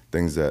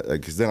 Things that,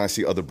 like, because then I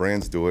see other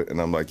brands do it,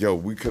 and I'm like, yo,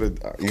 we could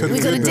have, we could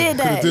have did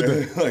that.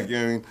 Like, you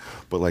know what I mean?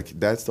 But like,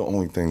 that's the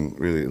only thing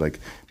really. Like,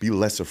 be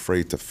less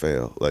afraid to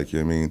fail. Like, you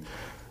know what I mean?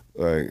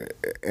 Like,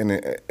 and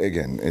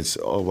again, it's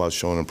all about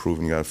showing and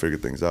proving. You got to figure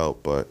things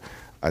out. But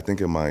I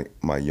think in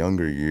my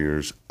younger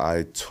years,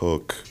 I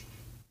took.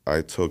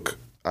 I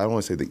don't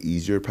want to say the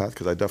easier path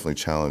because I definitely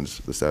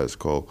challenged the status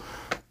quo,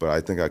 but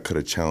I think I could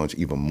have challenged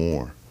even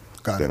more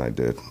than I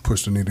did.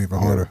 Push the needle even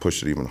harder.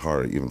 Push it even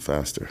harder, even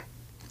faster.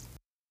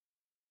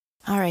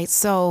 All right,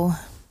 so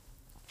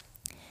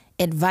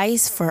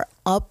advice for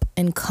up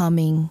and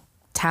coming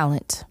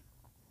talent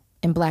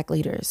and Black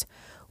leaders.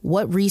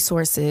 What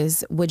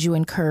resources would you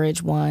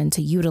encourage one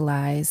to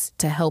utilize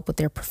to help with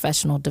their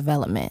professional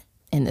development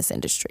in this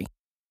industry?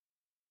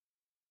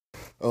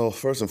 Oh,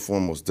 first and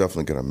foremost,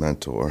 definitely get a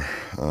mentor.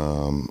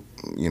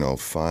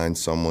 Find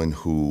someone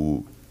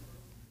who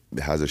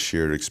has a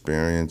shared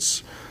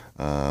experience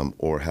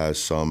or has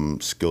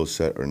some skill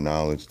set or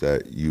knowledge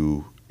that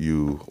you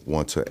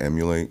want to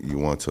emulate, you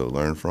want to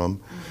learn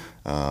from.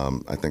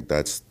 I think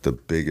that's the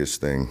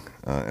biggest thing.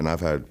 And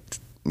I've had,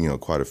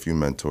 quite a few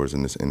mentors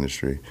in this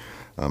industry,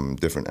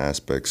 different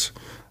aspects,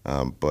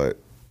 but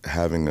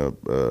having a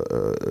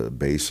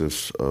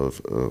basis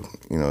of,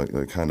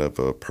 kind of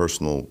a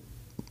personal,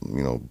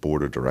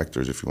 board of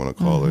directors, if you want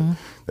to call it,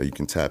 that you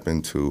can tap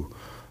into,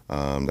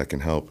 that can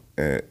help.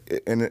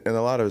 And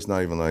a lot of it's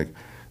not even like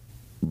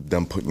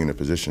them putting you in a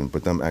position,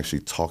 but them actually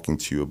talking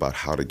to you about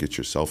how to get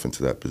yourself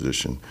into that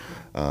position,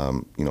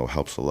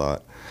 helps a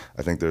lot.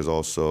 I think there's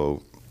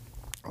also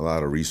a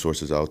lot of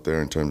resources out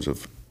there in terms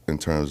of,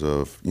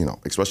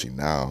 especially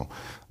now,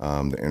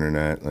 the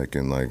internet,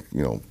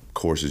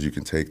 courses you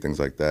can take, things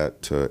like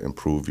that to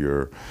improve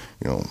your,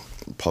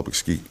 public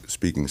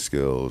speaking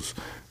skills,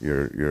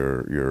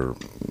 your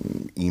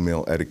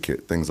email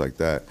etiquette, things like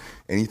that.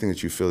 Anything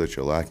that you feel that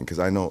you're lacking. Because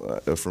I know,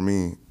 for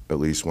me, at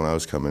least when I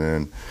was coming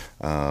in,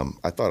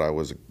 I thought I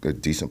was a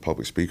decent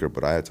public speaker,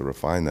 but I had to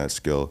refine that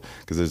skill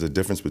because there's a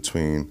difference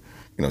between,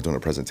 doing a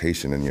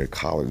presentation in your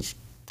college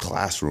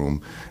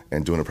classroom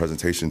and doing a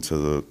presentation to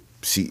the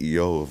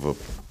CEO of a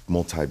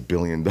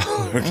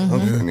multi-billion-dollar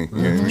company.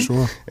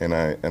 Sure. And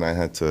I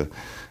had to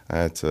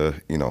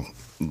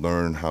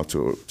learn how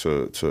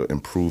to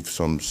improve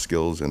some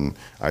skills, and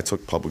I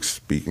took public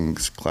speaking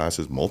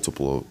classes,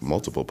 multiple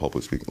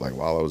public speaking, like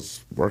while I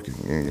was working.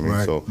 You know what I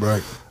mean?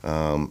 Right.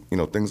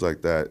 So, things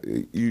like that.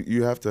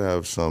 You have to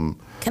have some.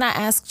 Can I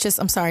ask?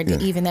 I'm sorry to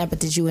even that, but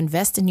did you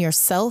invest in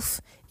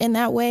yourself in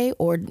that way,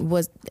 or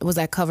was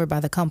that covered by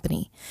the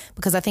company?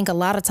 Because I think a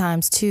lot of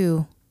times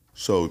too.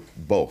 So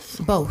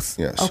both. Both.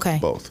 Yes. Okay.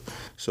 Both.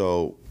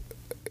 So,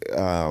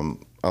 I'll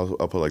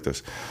put it like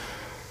this.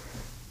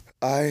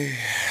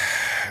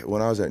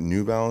 When I was at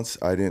New Balance,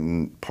 I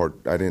didn't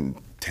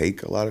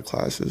take a lot of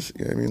classes.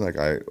 You know what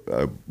I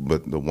mean?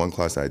 But the one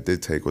class I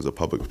did take was a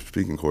public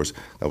speaking course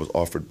that was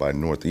offered by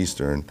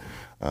Northeastern.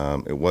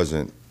 It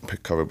wasn't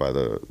covered by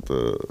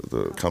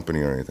the company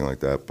or anything like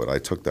that. But I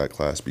took that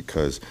class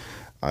because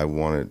I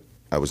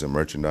was in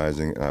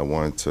merchandising, and I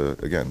wanted to,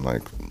 again,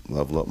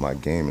 level up my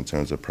game in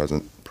terms of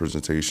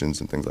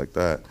presentations and things like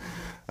that.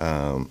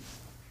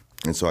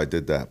 And so I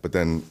did that. But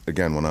then,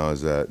 again, when I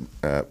was at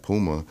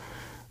Puma's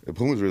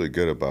really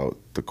good about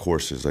the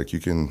courses. Like, you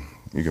can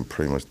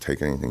pretty much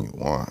take anything you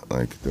want.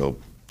 Like,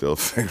 they'll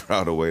figure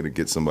out a way to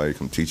get somebody to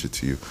come teach it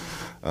to you.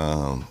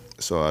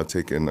 So I've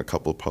taken a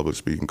couple of public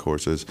speaking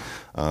courses,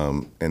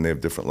 and they have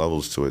different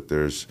levels to it.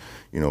 There's,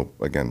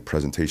 again,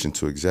 presentation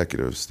to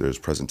executives. There's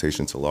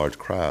presentation to large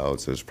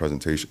crowds. There's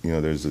presentation,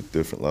 there's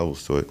different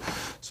levels to it.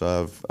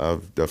 So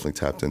I've definitely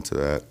tapped into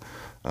that,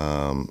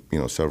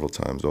 several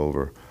times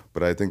over.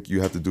 But I think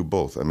you have to do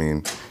both. I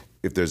mean,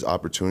 if there's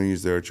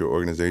opportunities there at your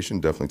organization,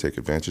 definitely take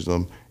advantage of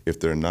them. If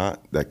they're not,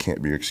 that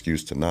can't be your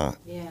excuse to not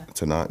do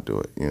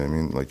it. You know what I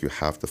mean? Like, you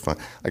have to find,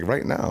 like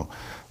right now,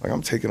 like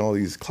I'm taking all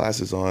these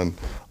classes on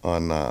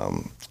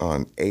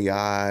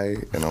AI,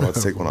 and I'm about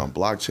to take one on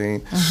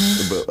blockchain.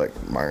 But like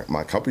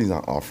my company's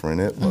not offering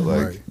it, but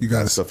like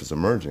that stuff is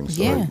emerging.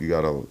 So like, you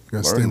gotta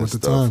learn stay with this the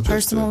stuff. time.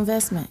 Personal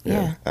investment,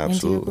 Absolutely.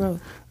 into your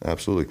growth.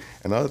 Absolutely.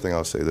 Another thing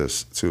I'll say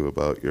this too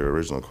about your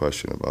original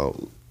question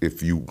about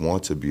if you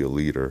want to be a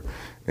leader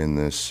in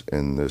this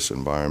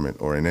environment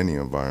or in any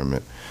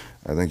environment,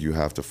 I think you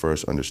have to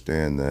first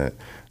understand that,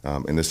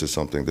 and this is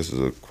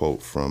a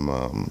quote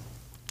from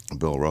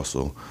Bill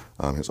Russell,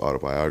 his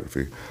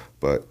autobiography,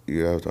 but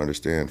you have to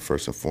understand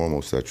first and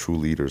foremost that true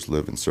leaders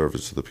live in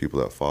service to the people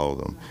that follow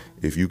them.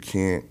 If you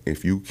can't,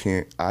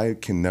 I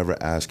can never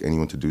ask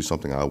anyone to do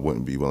something I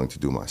wouldn't be willing to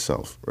do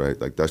myself, right?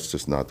 Like, that's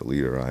just not the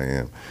leader I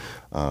am.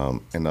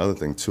 And the other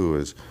thing too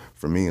is,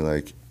 for me,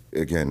 like,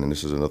 again, and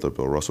this is another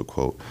Bill Russell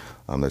quote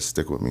that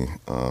stick with me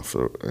and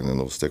then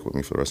it'll stick with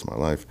me for the rest of my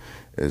life,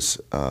 is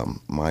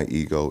my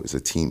ego is a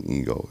team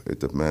ego. It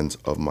demands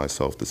of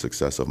myself the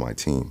success of my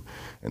team.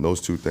 And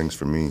those two things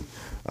for me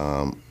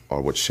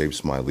are what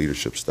shapes my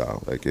leadership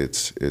style. Like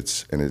it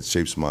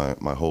shapes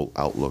my whole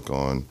outlook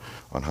on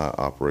how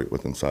I operate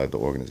with inside the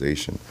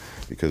organization.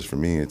 Because for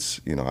me, it's,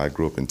 I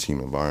grew up in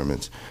team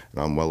environments,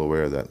 and I'm well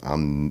aware that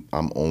I'm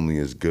only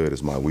as good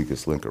as my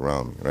weakest link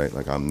around me, right?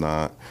 Like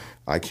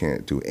I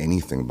can't do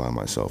anything by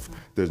myself.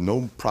 There's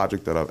no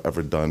project that I've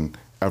ever done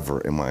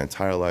ever in my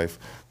entire life,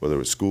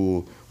 whether it's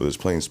school, whether it's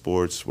playing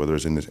sports, whether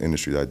it's in this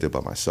industry that I did by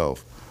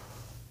myself.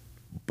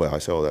 But I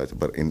say all that,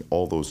 but in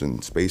all those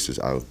spaces,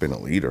 I've been a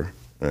leader,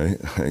 right?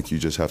 Like you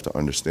just have to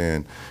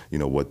understand,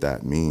 what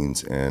that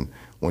means. And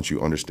once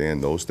you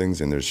understand those things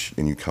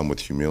and you come with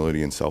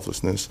humility and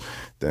selflessness,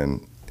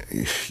 then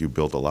you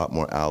build a lot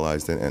more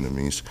allies than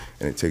enemies,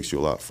 and it takes you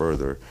a lot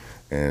further.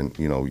 And,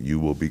 you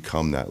will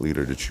become that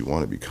leader that you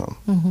want to become.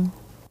 Mm-hmm.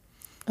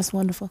 That's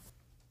wonderful.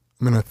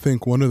 I mean, I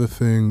think one of the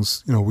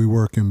things, we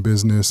work in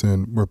business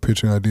and we're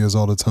pitching ideas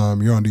all the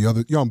time. You're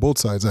on both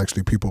sides,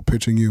 actually, people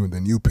pitching you and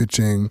then you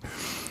pitching.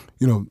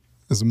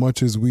 As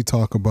much as we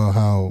talk about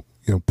how,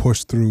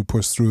 push through,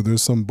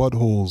 there's some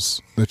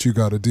buttholes that you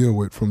got to deal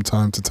with from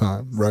time to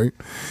time, right?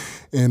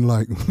 And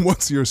like,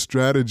 what's your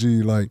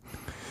strategy? Like,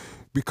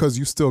 because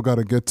you still got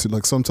to get to,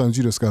 like, sometimes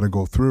you just got to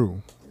go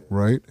through,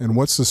 right? And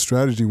what's the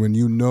strategy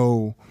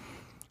when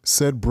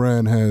said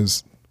brand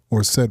has,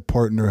 or said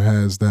partner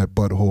has that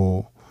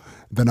butthole,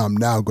 then I'm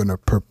now going to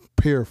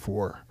prepare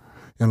for?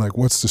 And like,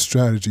 what's the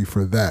strategy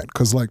for that?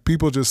 Because like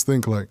people just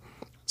think like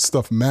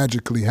stuff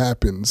magically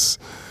happens,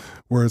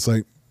 where it's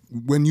like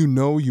when you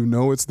know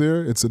it's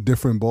there. It's a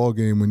different ball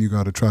game when you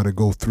got to try to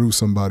go through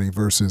somebody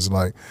versus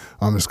like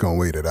I'm just going to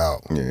wait it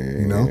out.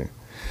 Yeah.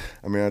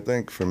 I mean, I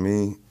think for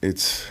me,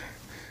 it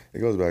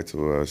goes back to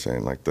what I was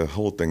saying. Like the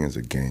whole thing is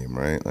a game,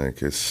 right?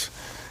 Like it's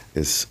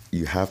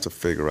you have to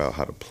figure out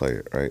how to play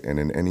it, right? And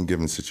in any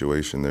given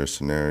situation, there's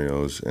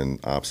scenarios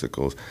and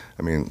obstacles.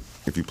 I mean,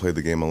 if you play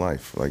the game of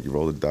life, like you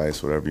roll the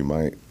dice, whatever, you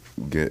might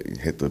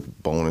hit the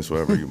bonus,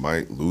 whatever, you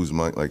might lose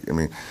money. Like, I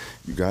mean,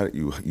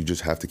 you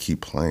just have to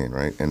keep playing,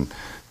 right? And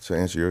to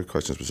answer your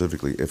question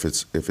specifically, if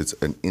it's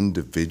an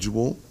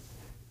individual,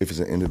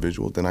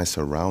 then I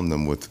surround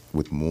them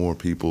with more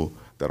people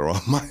that are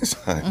on my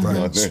side. Mm-hmm.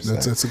 Right,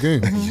 that's a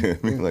game. You know what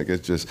I mean? Like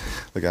it's just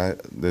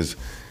like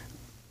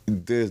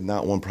there's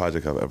not one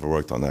project I've ever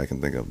worked on that I can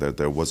think of that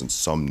there wasn't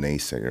some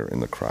naysayer in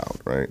the crowd,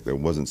 right? There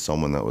wasn't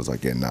someone that was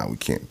like, yeah, nah, we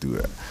can't do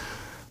that.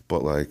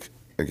 But like,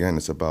 again,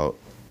 it's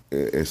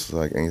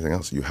like anything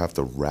else. You have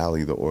to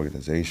rally the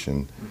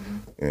organization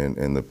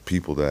and the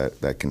people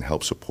that can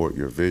help support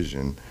your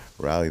vision,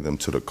 rally them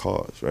to the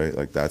cause, right?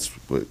 Like that's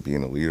what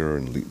being a leader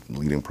and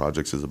leading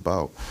projects is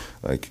about.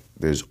 Like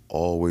there's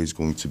always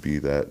going to be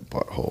that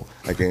butthole.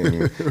 Like, I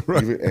mean,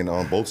 right. And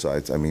on both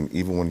sides, I mean,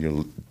 even when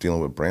you're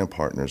dealing with brand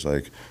partners,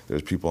 like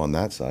there's people on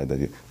that side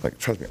that like,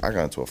 trust me, I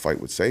got into a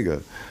fight with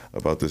Sega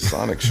about this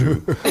Sonic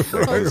shoe. Like,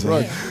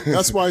 right.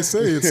 That's why I say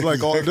it's like,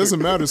 it doesn't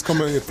matter. It's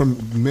coming from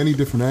many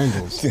different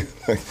angles. Yeah,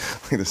 like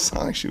the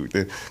Sonic shoe,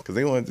 because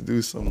they wanted to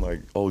do some like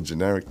old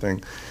generic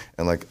thing.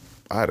 And like,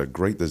 I had a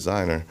great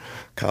designer,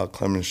 Kyle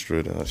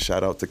Clemenstrid,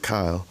 shout out to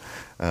Kyle,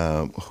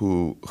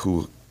 who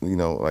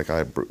like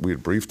we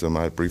had briefed him.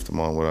 I had briefed him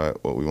on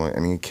what we want,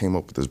 and he came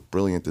up with this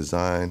brilliant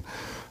design,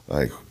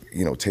 like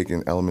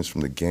taking elements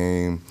from the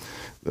game.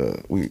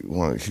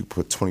 He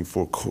put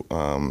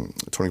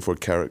 24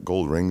 karat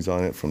gold rings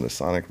on it from the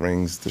Sonic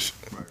rings. The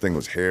thing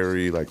was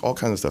hairy, like all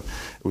kinds of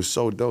stuff. It was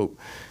so dope.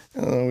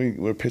 And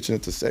we're pitching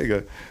it to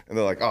Sega, and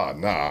they're like, "Oh,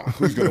 nah,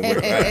 who's gonna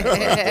wear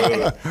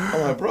that?"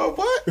 I'm like, "Bro,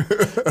 what?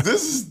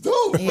 This is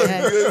dope!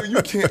 Yeah. Like,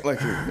 you can't like."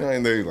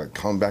 And they like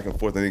come back and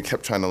forth, and they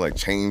kept trying to like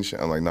change.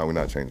 I'm like, "No, we're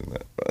not changing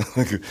that."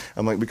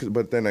 I'm like,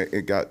 but then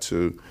it got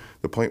to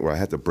the point where I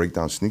had to break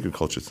down sneaker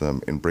culture to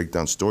them and break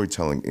down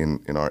storytelling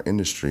in our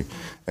industry,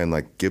 and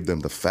like give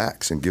them the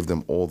facts and give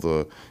them all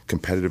the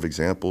competitive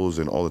examples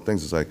and all the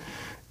things. It's like,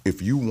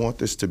 if you want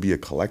this to be a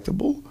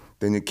collectible,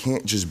 then it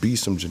can't just be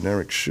some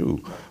generic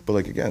shoe. But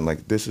like, again,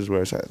 like this is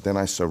where it's at. Then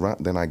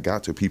I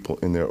got to people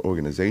in their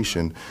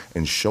organization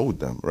and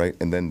showed them, right?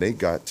 And then they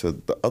got to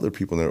the other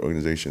people in their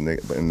organization,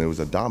 and there was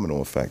a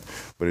domino effect.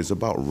 But it's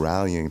about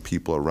rallying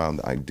people around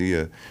the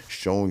idea,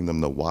 showing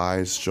them the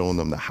whys, showing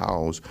them the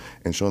hows,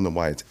 and showing them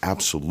why it's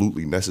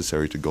absolutely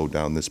necessary to go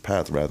down this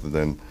path rather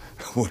than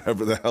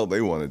whatever the hell they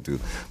want to do.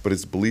 But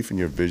it's belief in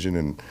your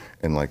vision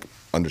and like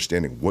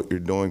understanding what you're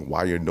doing,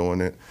 why you're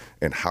doing it,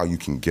 and how you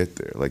can get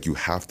there. Like you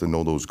have to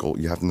know those goals.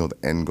 You have to know the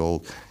end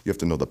goal. You have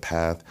to know the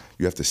path.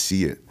 You have to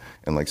see it.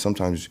 And like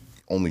sometimes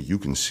only you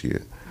can see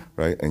it,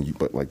 right?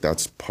 But like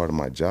that's part of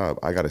my job.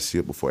 I got to see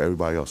it before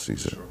everybody else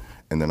sees it,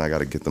 and then I got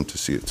to get them to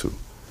see it too.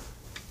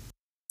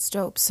 It's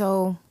dope.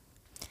 So,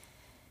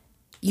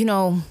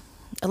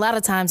 a lot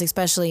of times,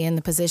 especially in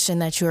the position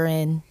that you're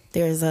in,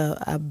 there's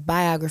a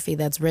biography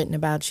that's written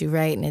about you,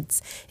 right? And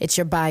it's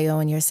your bio,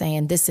 and you're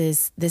saying this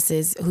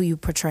is who you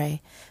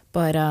portray.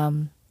 But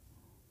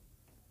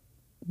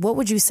what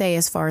would you say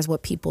as far as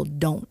what people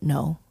don't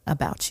know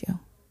about you?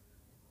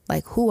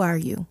 Like, who are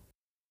you?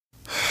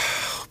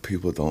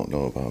 People don't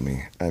know about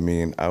me. I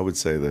mean, I would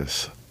say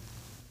this.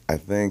 I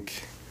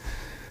think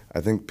I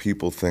think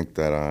people think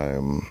that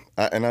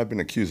and I've been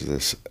accused of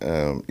this.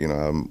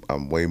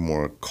 I'm way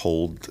more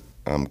cold.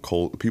 I'm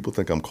cold. People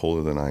think I'm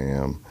colder than I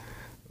am.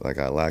 Like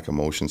I lack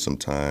emotion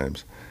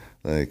sometimes.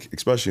 Like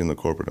especially in the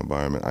corporate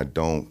environment, I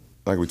don't.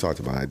 Like we talked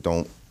about, I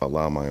don't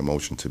allow my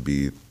emotion to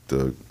be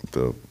the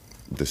the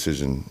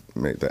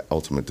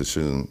ultimate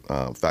decision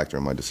factor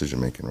in my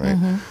decision making, right?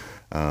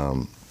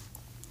 Mm-hmm.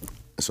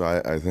 So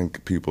I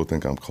think people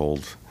think I'm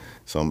cold.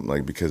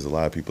 Because a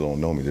lot of people don't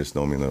know me, they just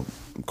know me in the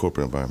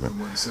corporate environment.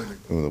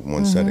 In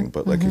one setting.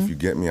 But like if you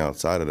get me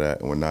outside of that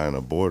and we're not in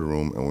a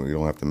boardroom and we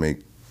don't have to make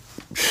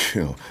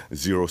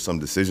zero-sum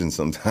decisions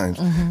sometimes,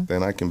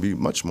 then I can be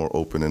much more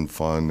open and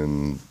fun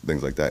and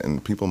things like that.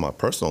 And people in my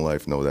personal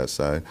life know that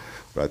side.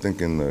 But I think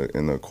in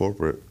the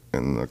corporate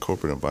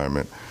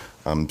environment,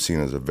 I'm seen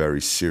as a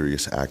very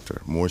serious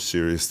actor, more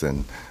serious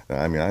than,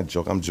 I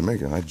joke, I'm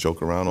Jamaican, I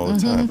joke around all the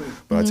time,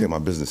 but I take my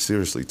business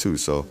seriously too.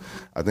 So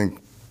I think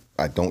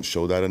I don't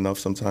show that enough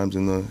sometimes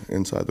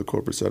inside the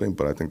corporate setting,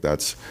 but I think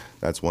that's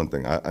one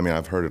thing.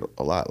 I've heard it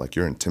a lot, like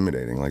you're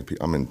intimidating, like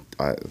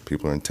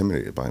people are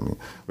intimidated by me,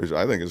 which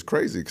I think is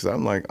crazy because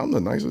I'm like, I'm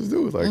the nicest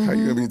dude, like how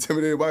you gonna be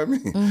intimidated by me?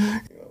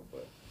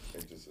 But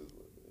it just is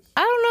what it is.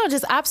 I don't know,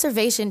 just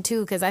observation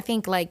too, because I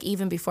think like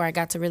even before I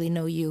got to really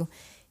know you,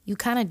 you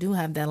kind of do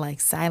have that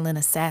like silent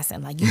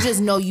assassin. Like you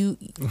just know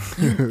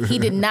he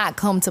did not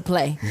come to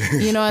play.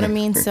 You know what I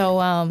mean? So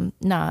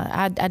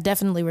I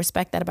definitely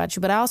respect that about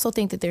you. But I also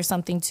think that there's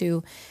something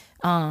to,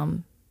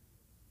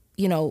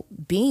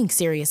 being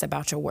serious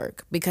about your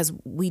work because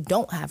we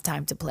don't have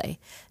time to play.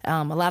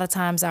 A lot of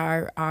times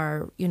our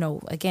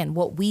again,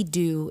 what we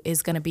do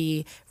is going to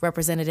be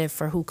representative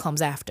for who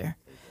comes after.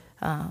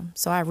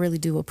 So I really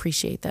do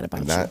appreciate that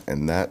about you.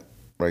 And that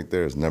right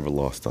there is never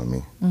lost on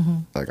me.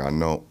 Like I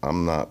know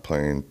I'm not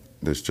playing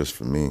this just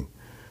for me.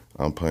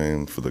 I'm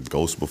playing for the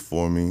ghosts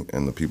before me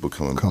and the people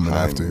coming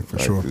after me. For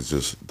sure. It's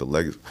just the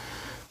legacy.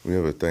 We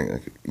have a thing,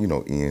 like,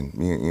 Ian.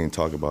 Me and Ian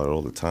talk about it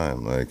all the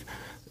time. Like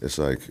it's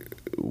like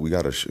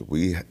we're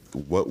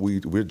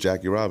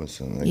Jackie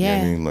Robinson. Like, yeah. You know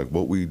what I mean? Like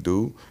what we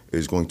do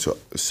is going to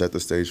set the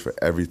stage for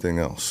everything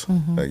else.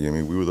 Like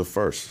we were the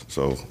first,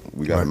 so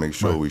we got to make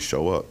sure we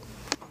show up.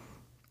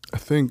 I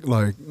think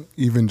like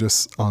even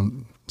just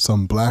on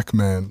some black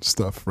man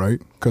stuff, right?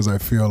 Because I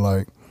feel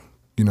like,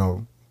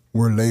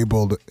 we're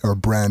labeled or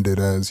branded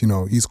as,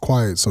 he's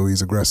quiet, so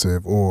he's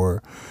aggressive,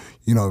 or,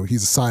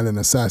 he's a silent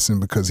assassin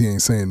because he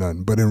ain't saying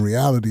nothing. But in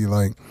reality,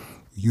 like,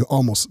 you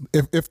almost,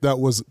 if that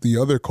was the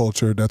other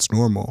culture, that's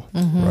normal,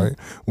 right?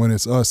 When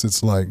it's us,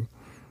 it's like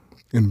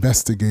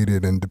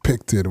investigated and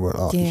depicted where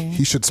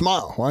he should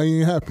smile. Why ain't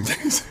you happy?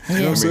 You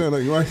know what I'm saying?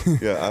 Like, right?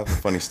 Yeah, I have a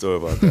funny story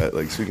about that.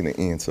 Like, speaking of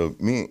Ian, so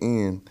me and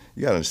Ian,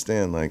 you gotta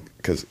understand, like,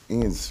 because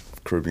Ian's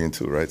Caribbean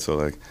too, right? So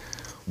like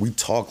we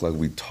talk like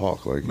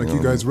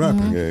you guys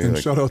rapping. And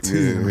shout out to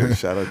Ian. Yeah,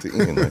 shout out to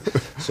Ian. Like,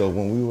 so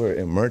when we were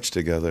in merch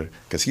together,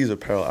 because he's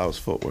apparel, I was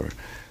footwear.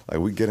 Like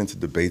we get into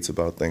debates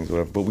about things,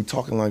 whatever. But we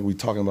talking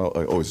about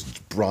like, is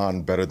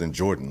Bron better than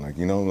Jordan? Like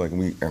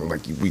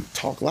we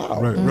talk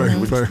loud.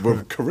 Right.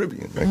 We're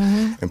Caribbean,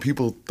 right? And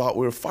people thought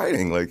we were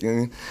fighting. Like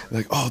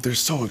like they're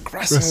so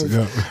aggressive,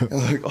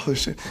 and like all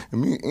this shit.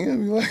 And me and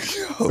Ian be like,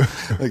 yo,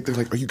 like they're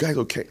like, are you guys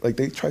okay? Like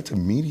they tried to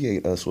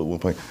mediate us at one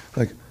point.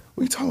 Like,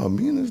 what are you talking about?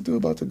 Me and this dude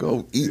about to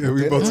go eat. Yeah,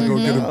 we about to go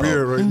get a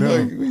beer right now.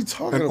 Like, what are you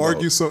talking about?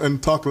 Argue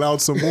and talk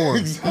loud some more.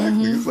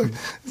 Exactly.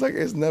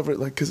 It's never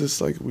like, because it's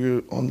like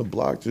we're on the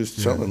block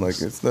just chilling. Yeah, like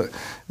it's not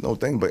no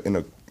thing. But in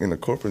a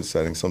corporate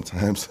setting,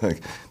 sometimes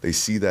like they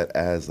see that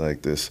as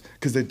like this,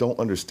 because they don't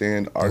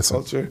understand our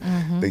culture.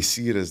 They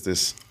see it as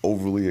this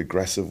overly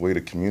aggressive way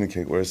to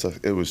communicate. Whereas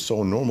it was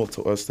so normal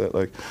to us that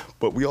like,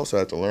 but we also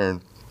had to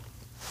learn.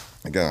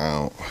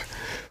 Again,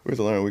 we have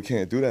to learn we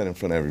can't do that in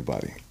front of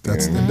everybody.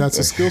 That's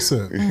a skill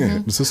set.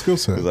 It's a skill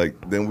set.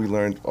 Like then we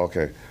learned,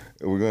 okay,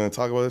 we're gonna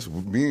talk about this.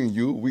 Me and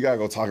you, we gotta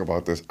go talk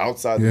about this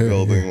outside the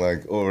building,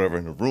 like or whatever,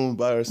 in a room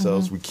by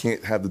ourselves. We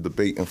can't have the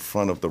debate in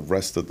front of the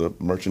rest of the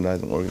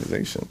merchandising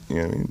organization. You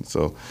know what I mean?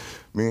 So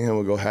me and him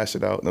will go hash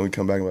it out, and then we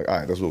come back and be like, all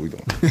right, that's what we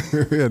doing.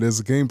 Yeah,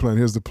 there's a game plan.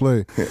 Here's the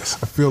play. Yes.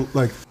 I feel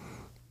like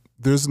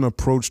there's an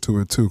approach to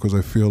it too, because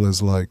I feel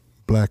as like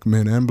black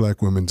men and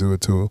black women do it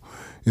too.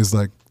 Is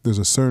like there's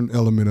a certain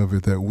element of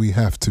it that we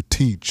have to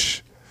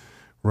teach,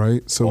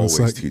 right? So always it's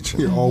like teaching.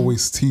 You're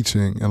always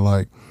teaching, and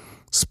like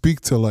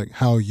speak to like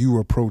how you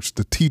approach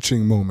the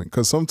teaching moment,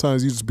 because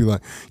sometimes you just be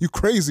like, you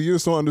crazy, you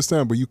just don't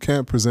understand, but you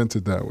can't present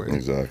it that way.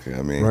 Exactly.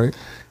 I mean, right?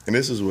 And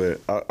this is where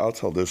I'll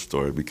tell this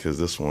story, because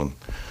this one,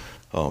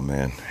 oh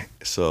man.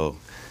 So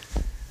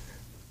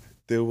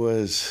I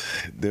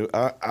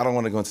don't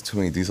want to go into too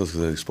many details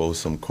because I expose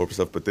some corporate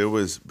stuff, but there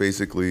was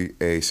basically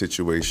a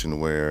situation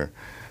where,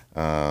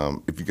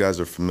 if you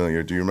guys are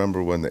familiar, do you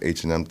remember when the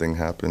H&M thing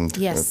happened?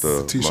 Yes. At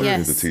the T-shirt.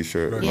 Yes. The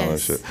T-shirt and all that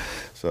Yes. shit.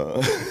 So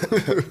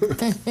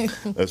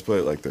let's put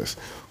it like this.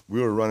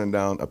 We were running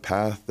down a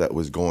path that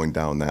was going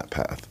down that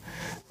path.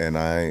 And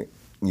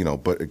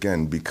but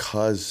again,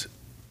 because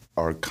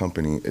our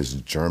company is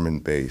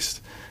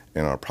German-based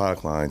and our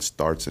product line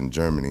starts in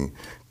Germany,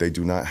 they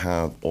do not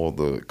have all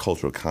the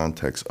cultural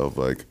context of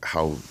like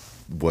how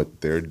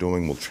what they're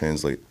doing will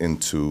translate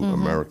into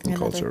American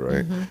culture,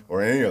 right?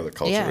 Or any other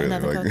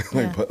culture,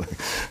 really.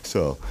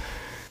 So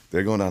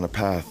they're going down the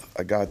path.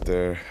 I got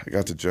to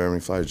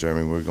Germany, fly to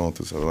Germany. We're going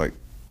through something like,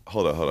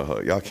 hold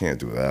up. Y'all can't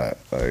do that.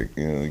 Like,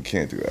 you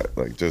can't do that.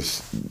 Like,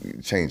 just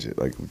change it.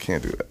 Like, we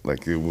can't do that.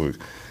 Like, it would,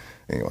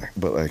 anyway.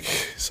 But like,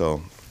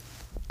 so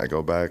I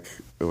go back,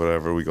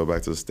 whatever. We go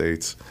back to the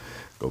States,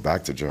 go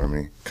back to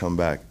Germany, come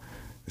back.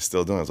 It's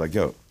still doing it. I was like,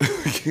 yo,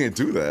 we can't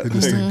do that. They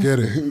just didn't get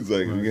it. It's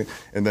like,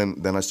 and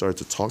then I started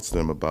to talk to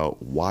them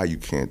about why you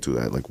can't do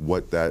that. Like,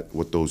 what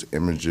those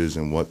images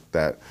and what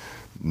that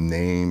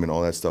name and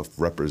all that stuff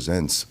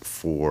represents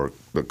for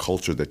the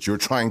culture that you're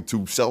trying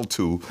to sell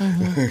to,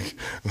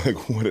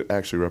 like what it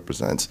actually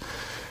represents.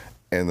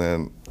 And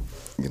then,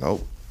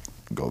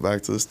 go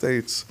back to the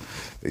States,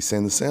 they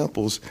send the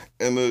samples,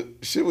 and the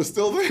shit was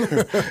still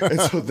there. And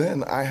so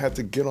then I had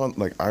to get on,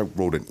 like, I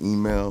wrote an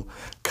email,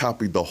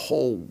 copied the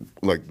whole,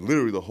 like,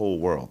 literally the whole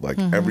world, like,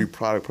 every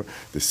product,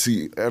 to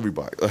see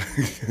everybody.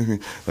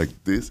 Like,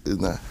 this is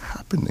not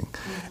happening.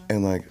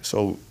 And, like,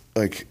 so,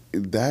 like,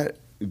 that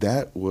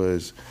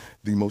was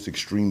the most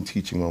extreme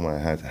teaching moment I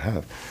had to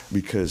have,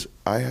 because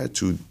I had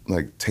to,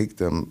 like, take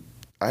them.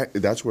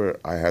 That's where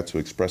I had to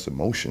express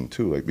emotion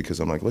too, like, because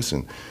I'm like,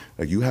 listen,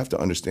 like, you have to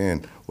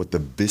understand what the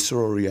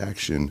visceral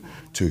reaction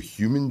to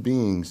human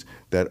beings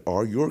that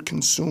are your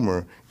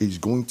consumer is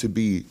going to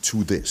be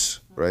to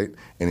this, right?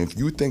 And if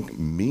you think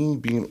me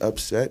being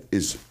upset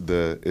is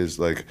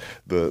like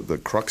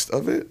the crux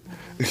of it,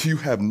 you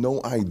have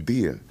no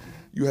idea.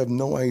 You have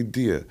no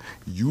idea.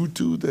 You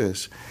do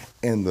this,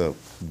 and the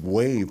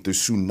wave, the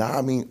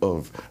tsunami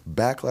of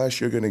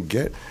backlash you're gonna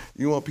get.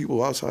 You want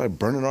people outside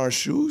burning our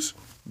shoes?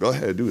 Go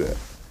ahead, do that.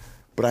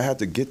 But I had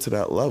to get to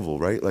that level,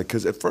 right? Like,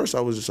 because at first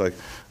I was just like,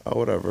 oh,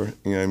 whatever.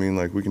 You know what I mean?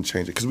 Like, we can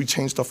change it. Because we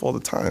change stuff all the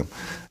time.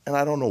 And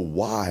I don't know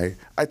why.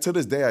 To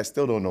this day, I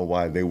still don't know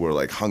why they were,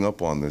 like, hung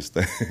up on this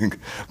thing.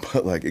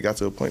 But, like, it got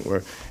to a point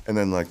where, and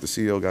then, like, the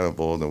CEO got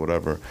involved and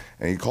whatever.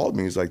 And he called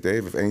me. He's like,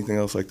 Dave, if anything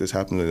else like this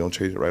happens, they don't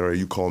change it right away,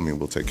 you call me and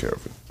we'll take care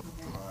of it.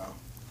 Wow.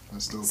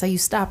 That's dope. So you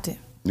stopped it.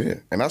 Yeah.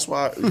 And that's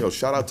why,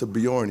 shout out to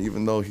Bjorn,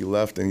 even though he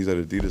left and he's at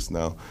Adidas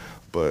now.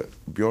 But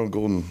Bjorn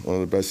Golden, one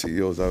of the best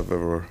CEOs I've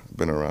ever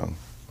been around.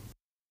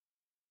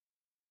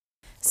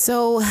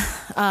 So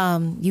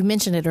you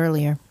mentioned it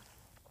earlier.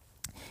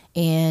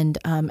 And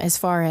as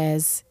far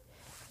as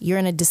you're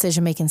in a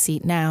decision-making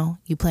seat now,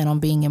 you plan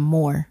on being in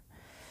more.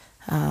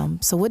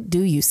 So what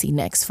do you see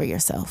next for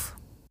yourself?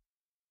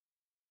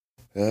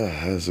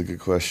 Yeah, that's a good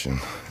question.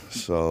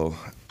 So,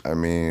 I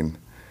mean,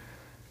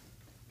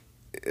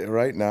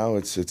 right now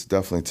it's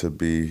definitely to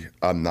be.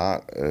 I'm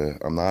not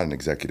an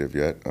executive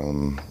yet.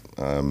 I'm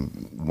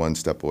one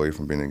step away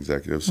from being an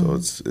executive. So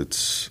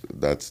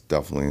that's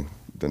definitely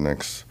the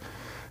next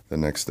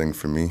thing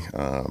for me.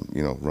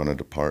 Run a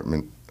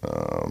department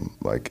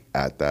like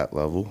at that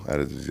level, at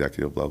an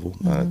executive level,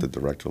 not at the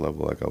director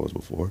level like I was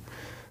before,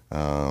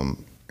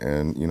 and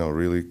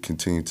really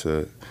continue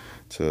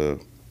to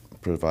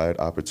provide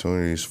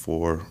opportunities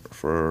for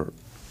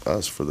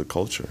us, for the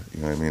culture.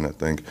 You know what I mean? I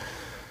think.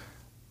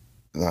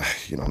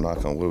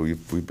 Knock on wood,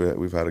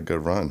 we've had a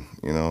good run,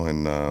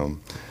 and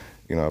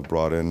I've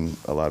brought in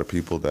a lot of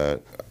people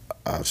that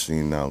I've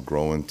seen now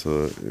growing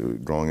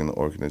in the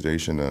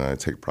organization, and I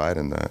take pride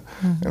in that.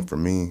 And for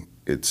me,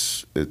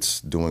 it's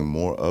doing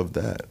more of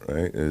that,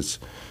 right?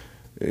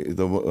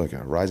 Like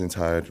a rising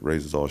tide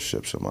raises all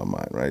ships in my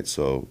mind, right?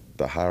 So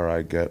the higher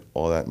I get,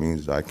 all that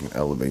means is I can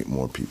elevate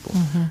more people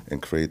and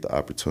create the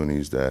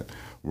opportunities that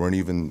weren't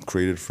even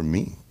created for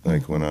me.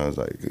 Like when I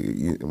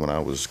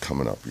was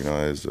coming up,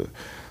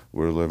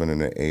 we're living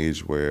in an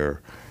age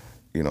where,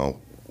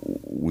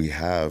 we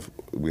have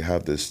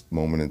this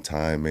moment in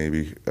time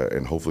maybe,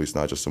 and hopefully it's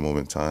not just a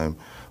moment in time,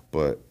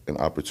 but an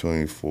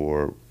opportunity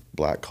for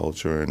Black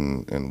culture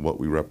and what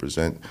we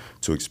represent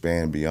to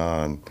expand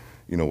beyond,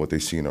 what they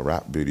see in a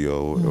rap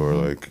video or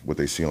like what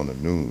they see on the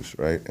news,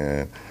 right?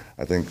 And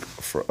I think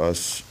for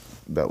us,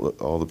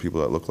 all the people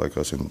that look like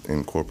us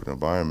in corporate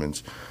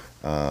environments,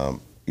 now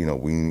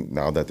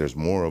that there's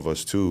more of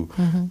us too,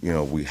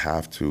 we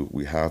have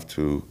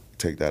to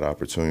take that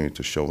opportunity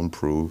to show and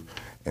prove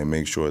and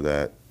make sure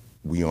that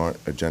we aren't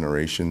a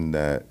generation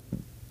that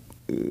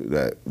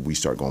we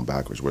start going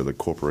backwards, where the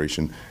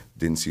corporation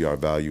didn't see our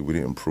value, we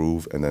didn't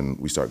improve, and then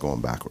we start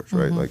going backwards,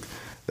 right? Like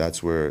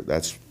that's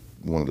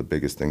one of the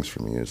biggest things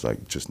for me is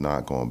like just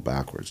not going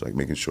backwards, like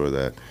making sure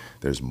that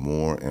there's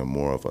more and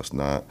more of us,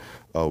 not,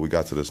 oh, we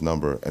got to this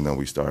number and then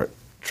we start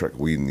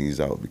weeding these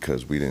out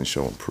because we didn't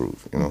show and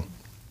prove,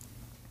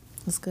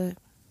 That's good.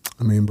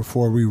 I mean,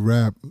 before we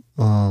wrap,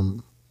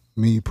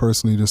 me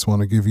personally just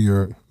want to give you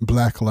your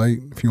black light,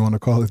 if you want to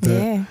call it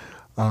that.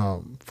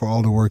 for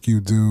all the work you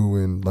do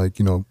and like,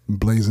 you know,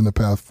 blazing the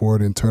path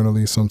forward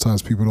internally.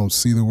 Sometimes people don't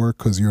see the work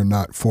because you're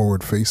not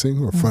forward facing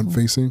or front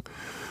facing,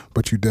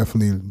 but you're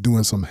definitely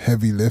doing some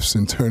heavy lifts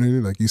internally.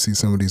 Like you see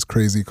some of these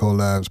crazy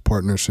collabs,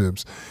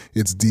 partnerships.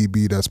 It's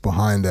DB that's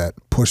behind that,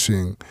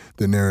 pushing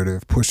the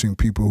narrative, pushing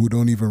people who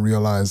don't even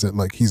realize that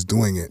like he's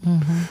doing it.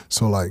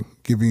 So like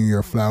giving you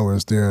your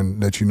flowers there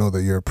and let you know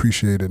that you're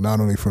appreciated, not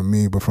only from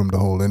me, but from the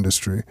whole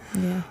industry.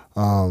 Yeah.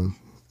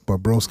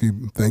 But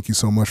broski, thank you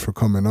so much for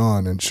coming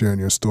on and sharing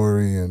your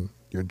story and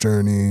your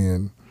journey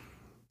and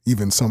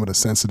even some of the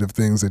sensitive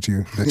things that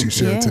you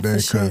shared Yeah, today,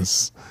 for sure.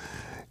 because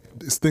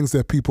it's things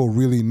that people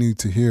really need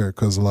to hear,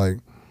 because like,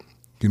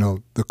 you know,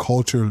 the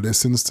culture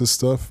listens to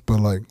stuff, but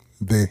like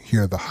they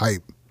hear the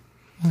hype.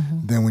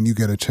 Then when you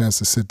get a chance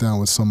to sit down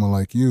with someone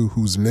like you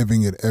who's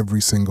living it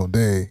every single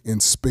day in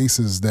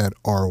spaces that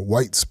are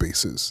white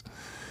spaces,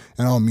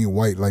 and I don't mean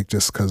white like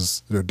just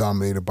because they're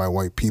dominated by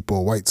white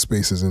people, white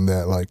spaces in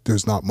that like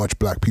there's not much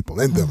black people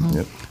in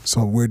them.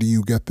 So where do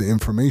you get the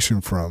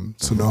information from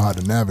to know how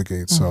to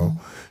navigate? So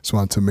just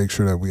wanted to make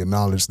sure that we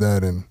acknowledge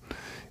that, and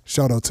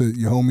shout out to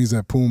your homies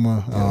at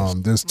Puma.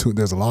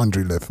 There's a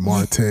laundry lift,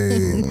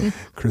 Marte,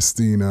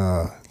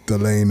 Christina,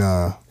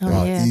 Delana,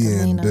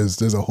 Ian. Delana.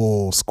 There's a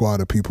whole squad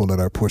of people that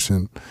are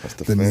pushing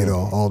the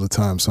needle all the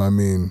time. So I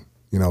mean,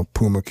 you know,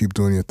 Puma, keep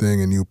doing your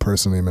thing, and you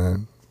personally,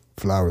 man,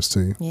 flowers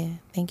to you. Yeah,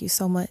 thank you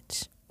so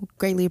much.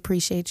 Greatly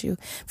appreciate you.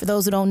 For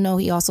those who don't know,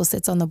 he also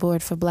sits on the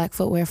board for Black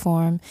Footwear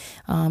Forum,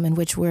 in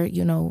which we're,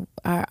 you know,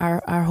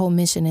 our whole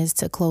mission is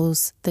to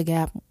close the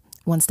gap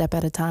one step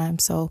at a time.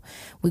 So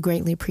we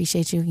greatly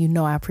appreciate you. You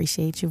know I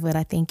appreciate you, but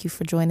I thank you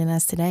for joining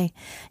us today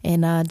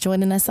and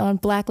joining us on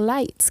Black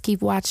Lights.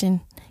 Keep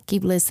watching,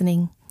 keep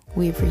listening.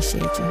 We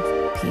appreciate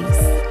you.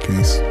 Peace.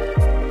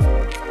 Peace.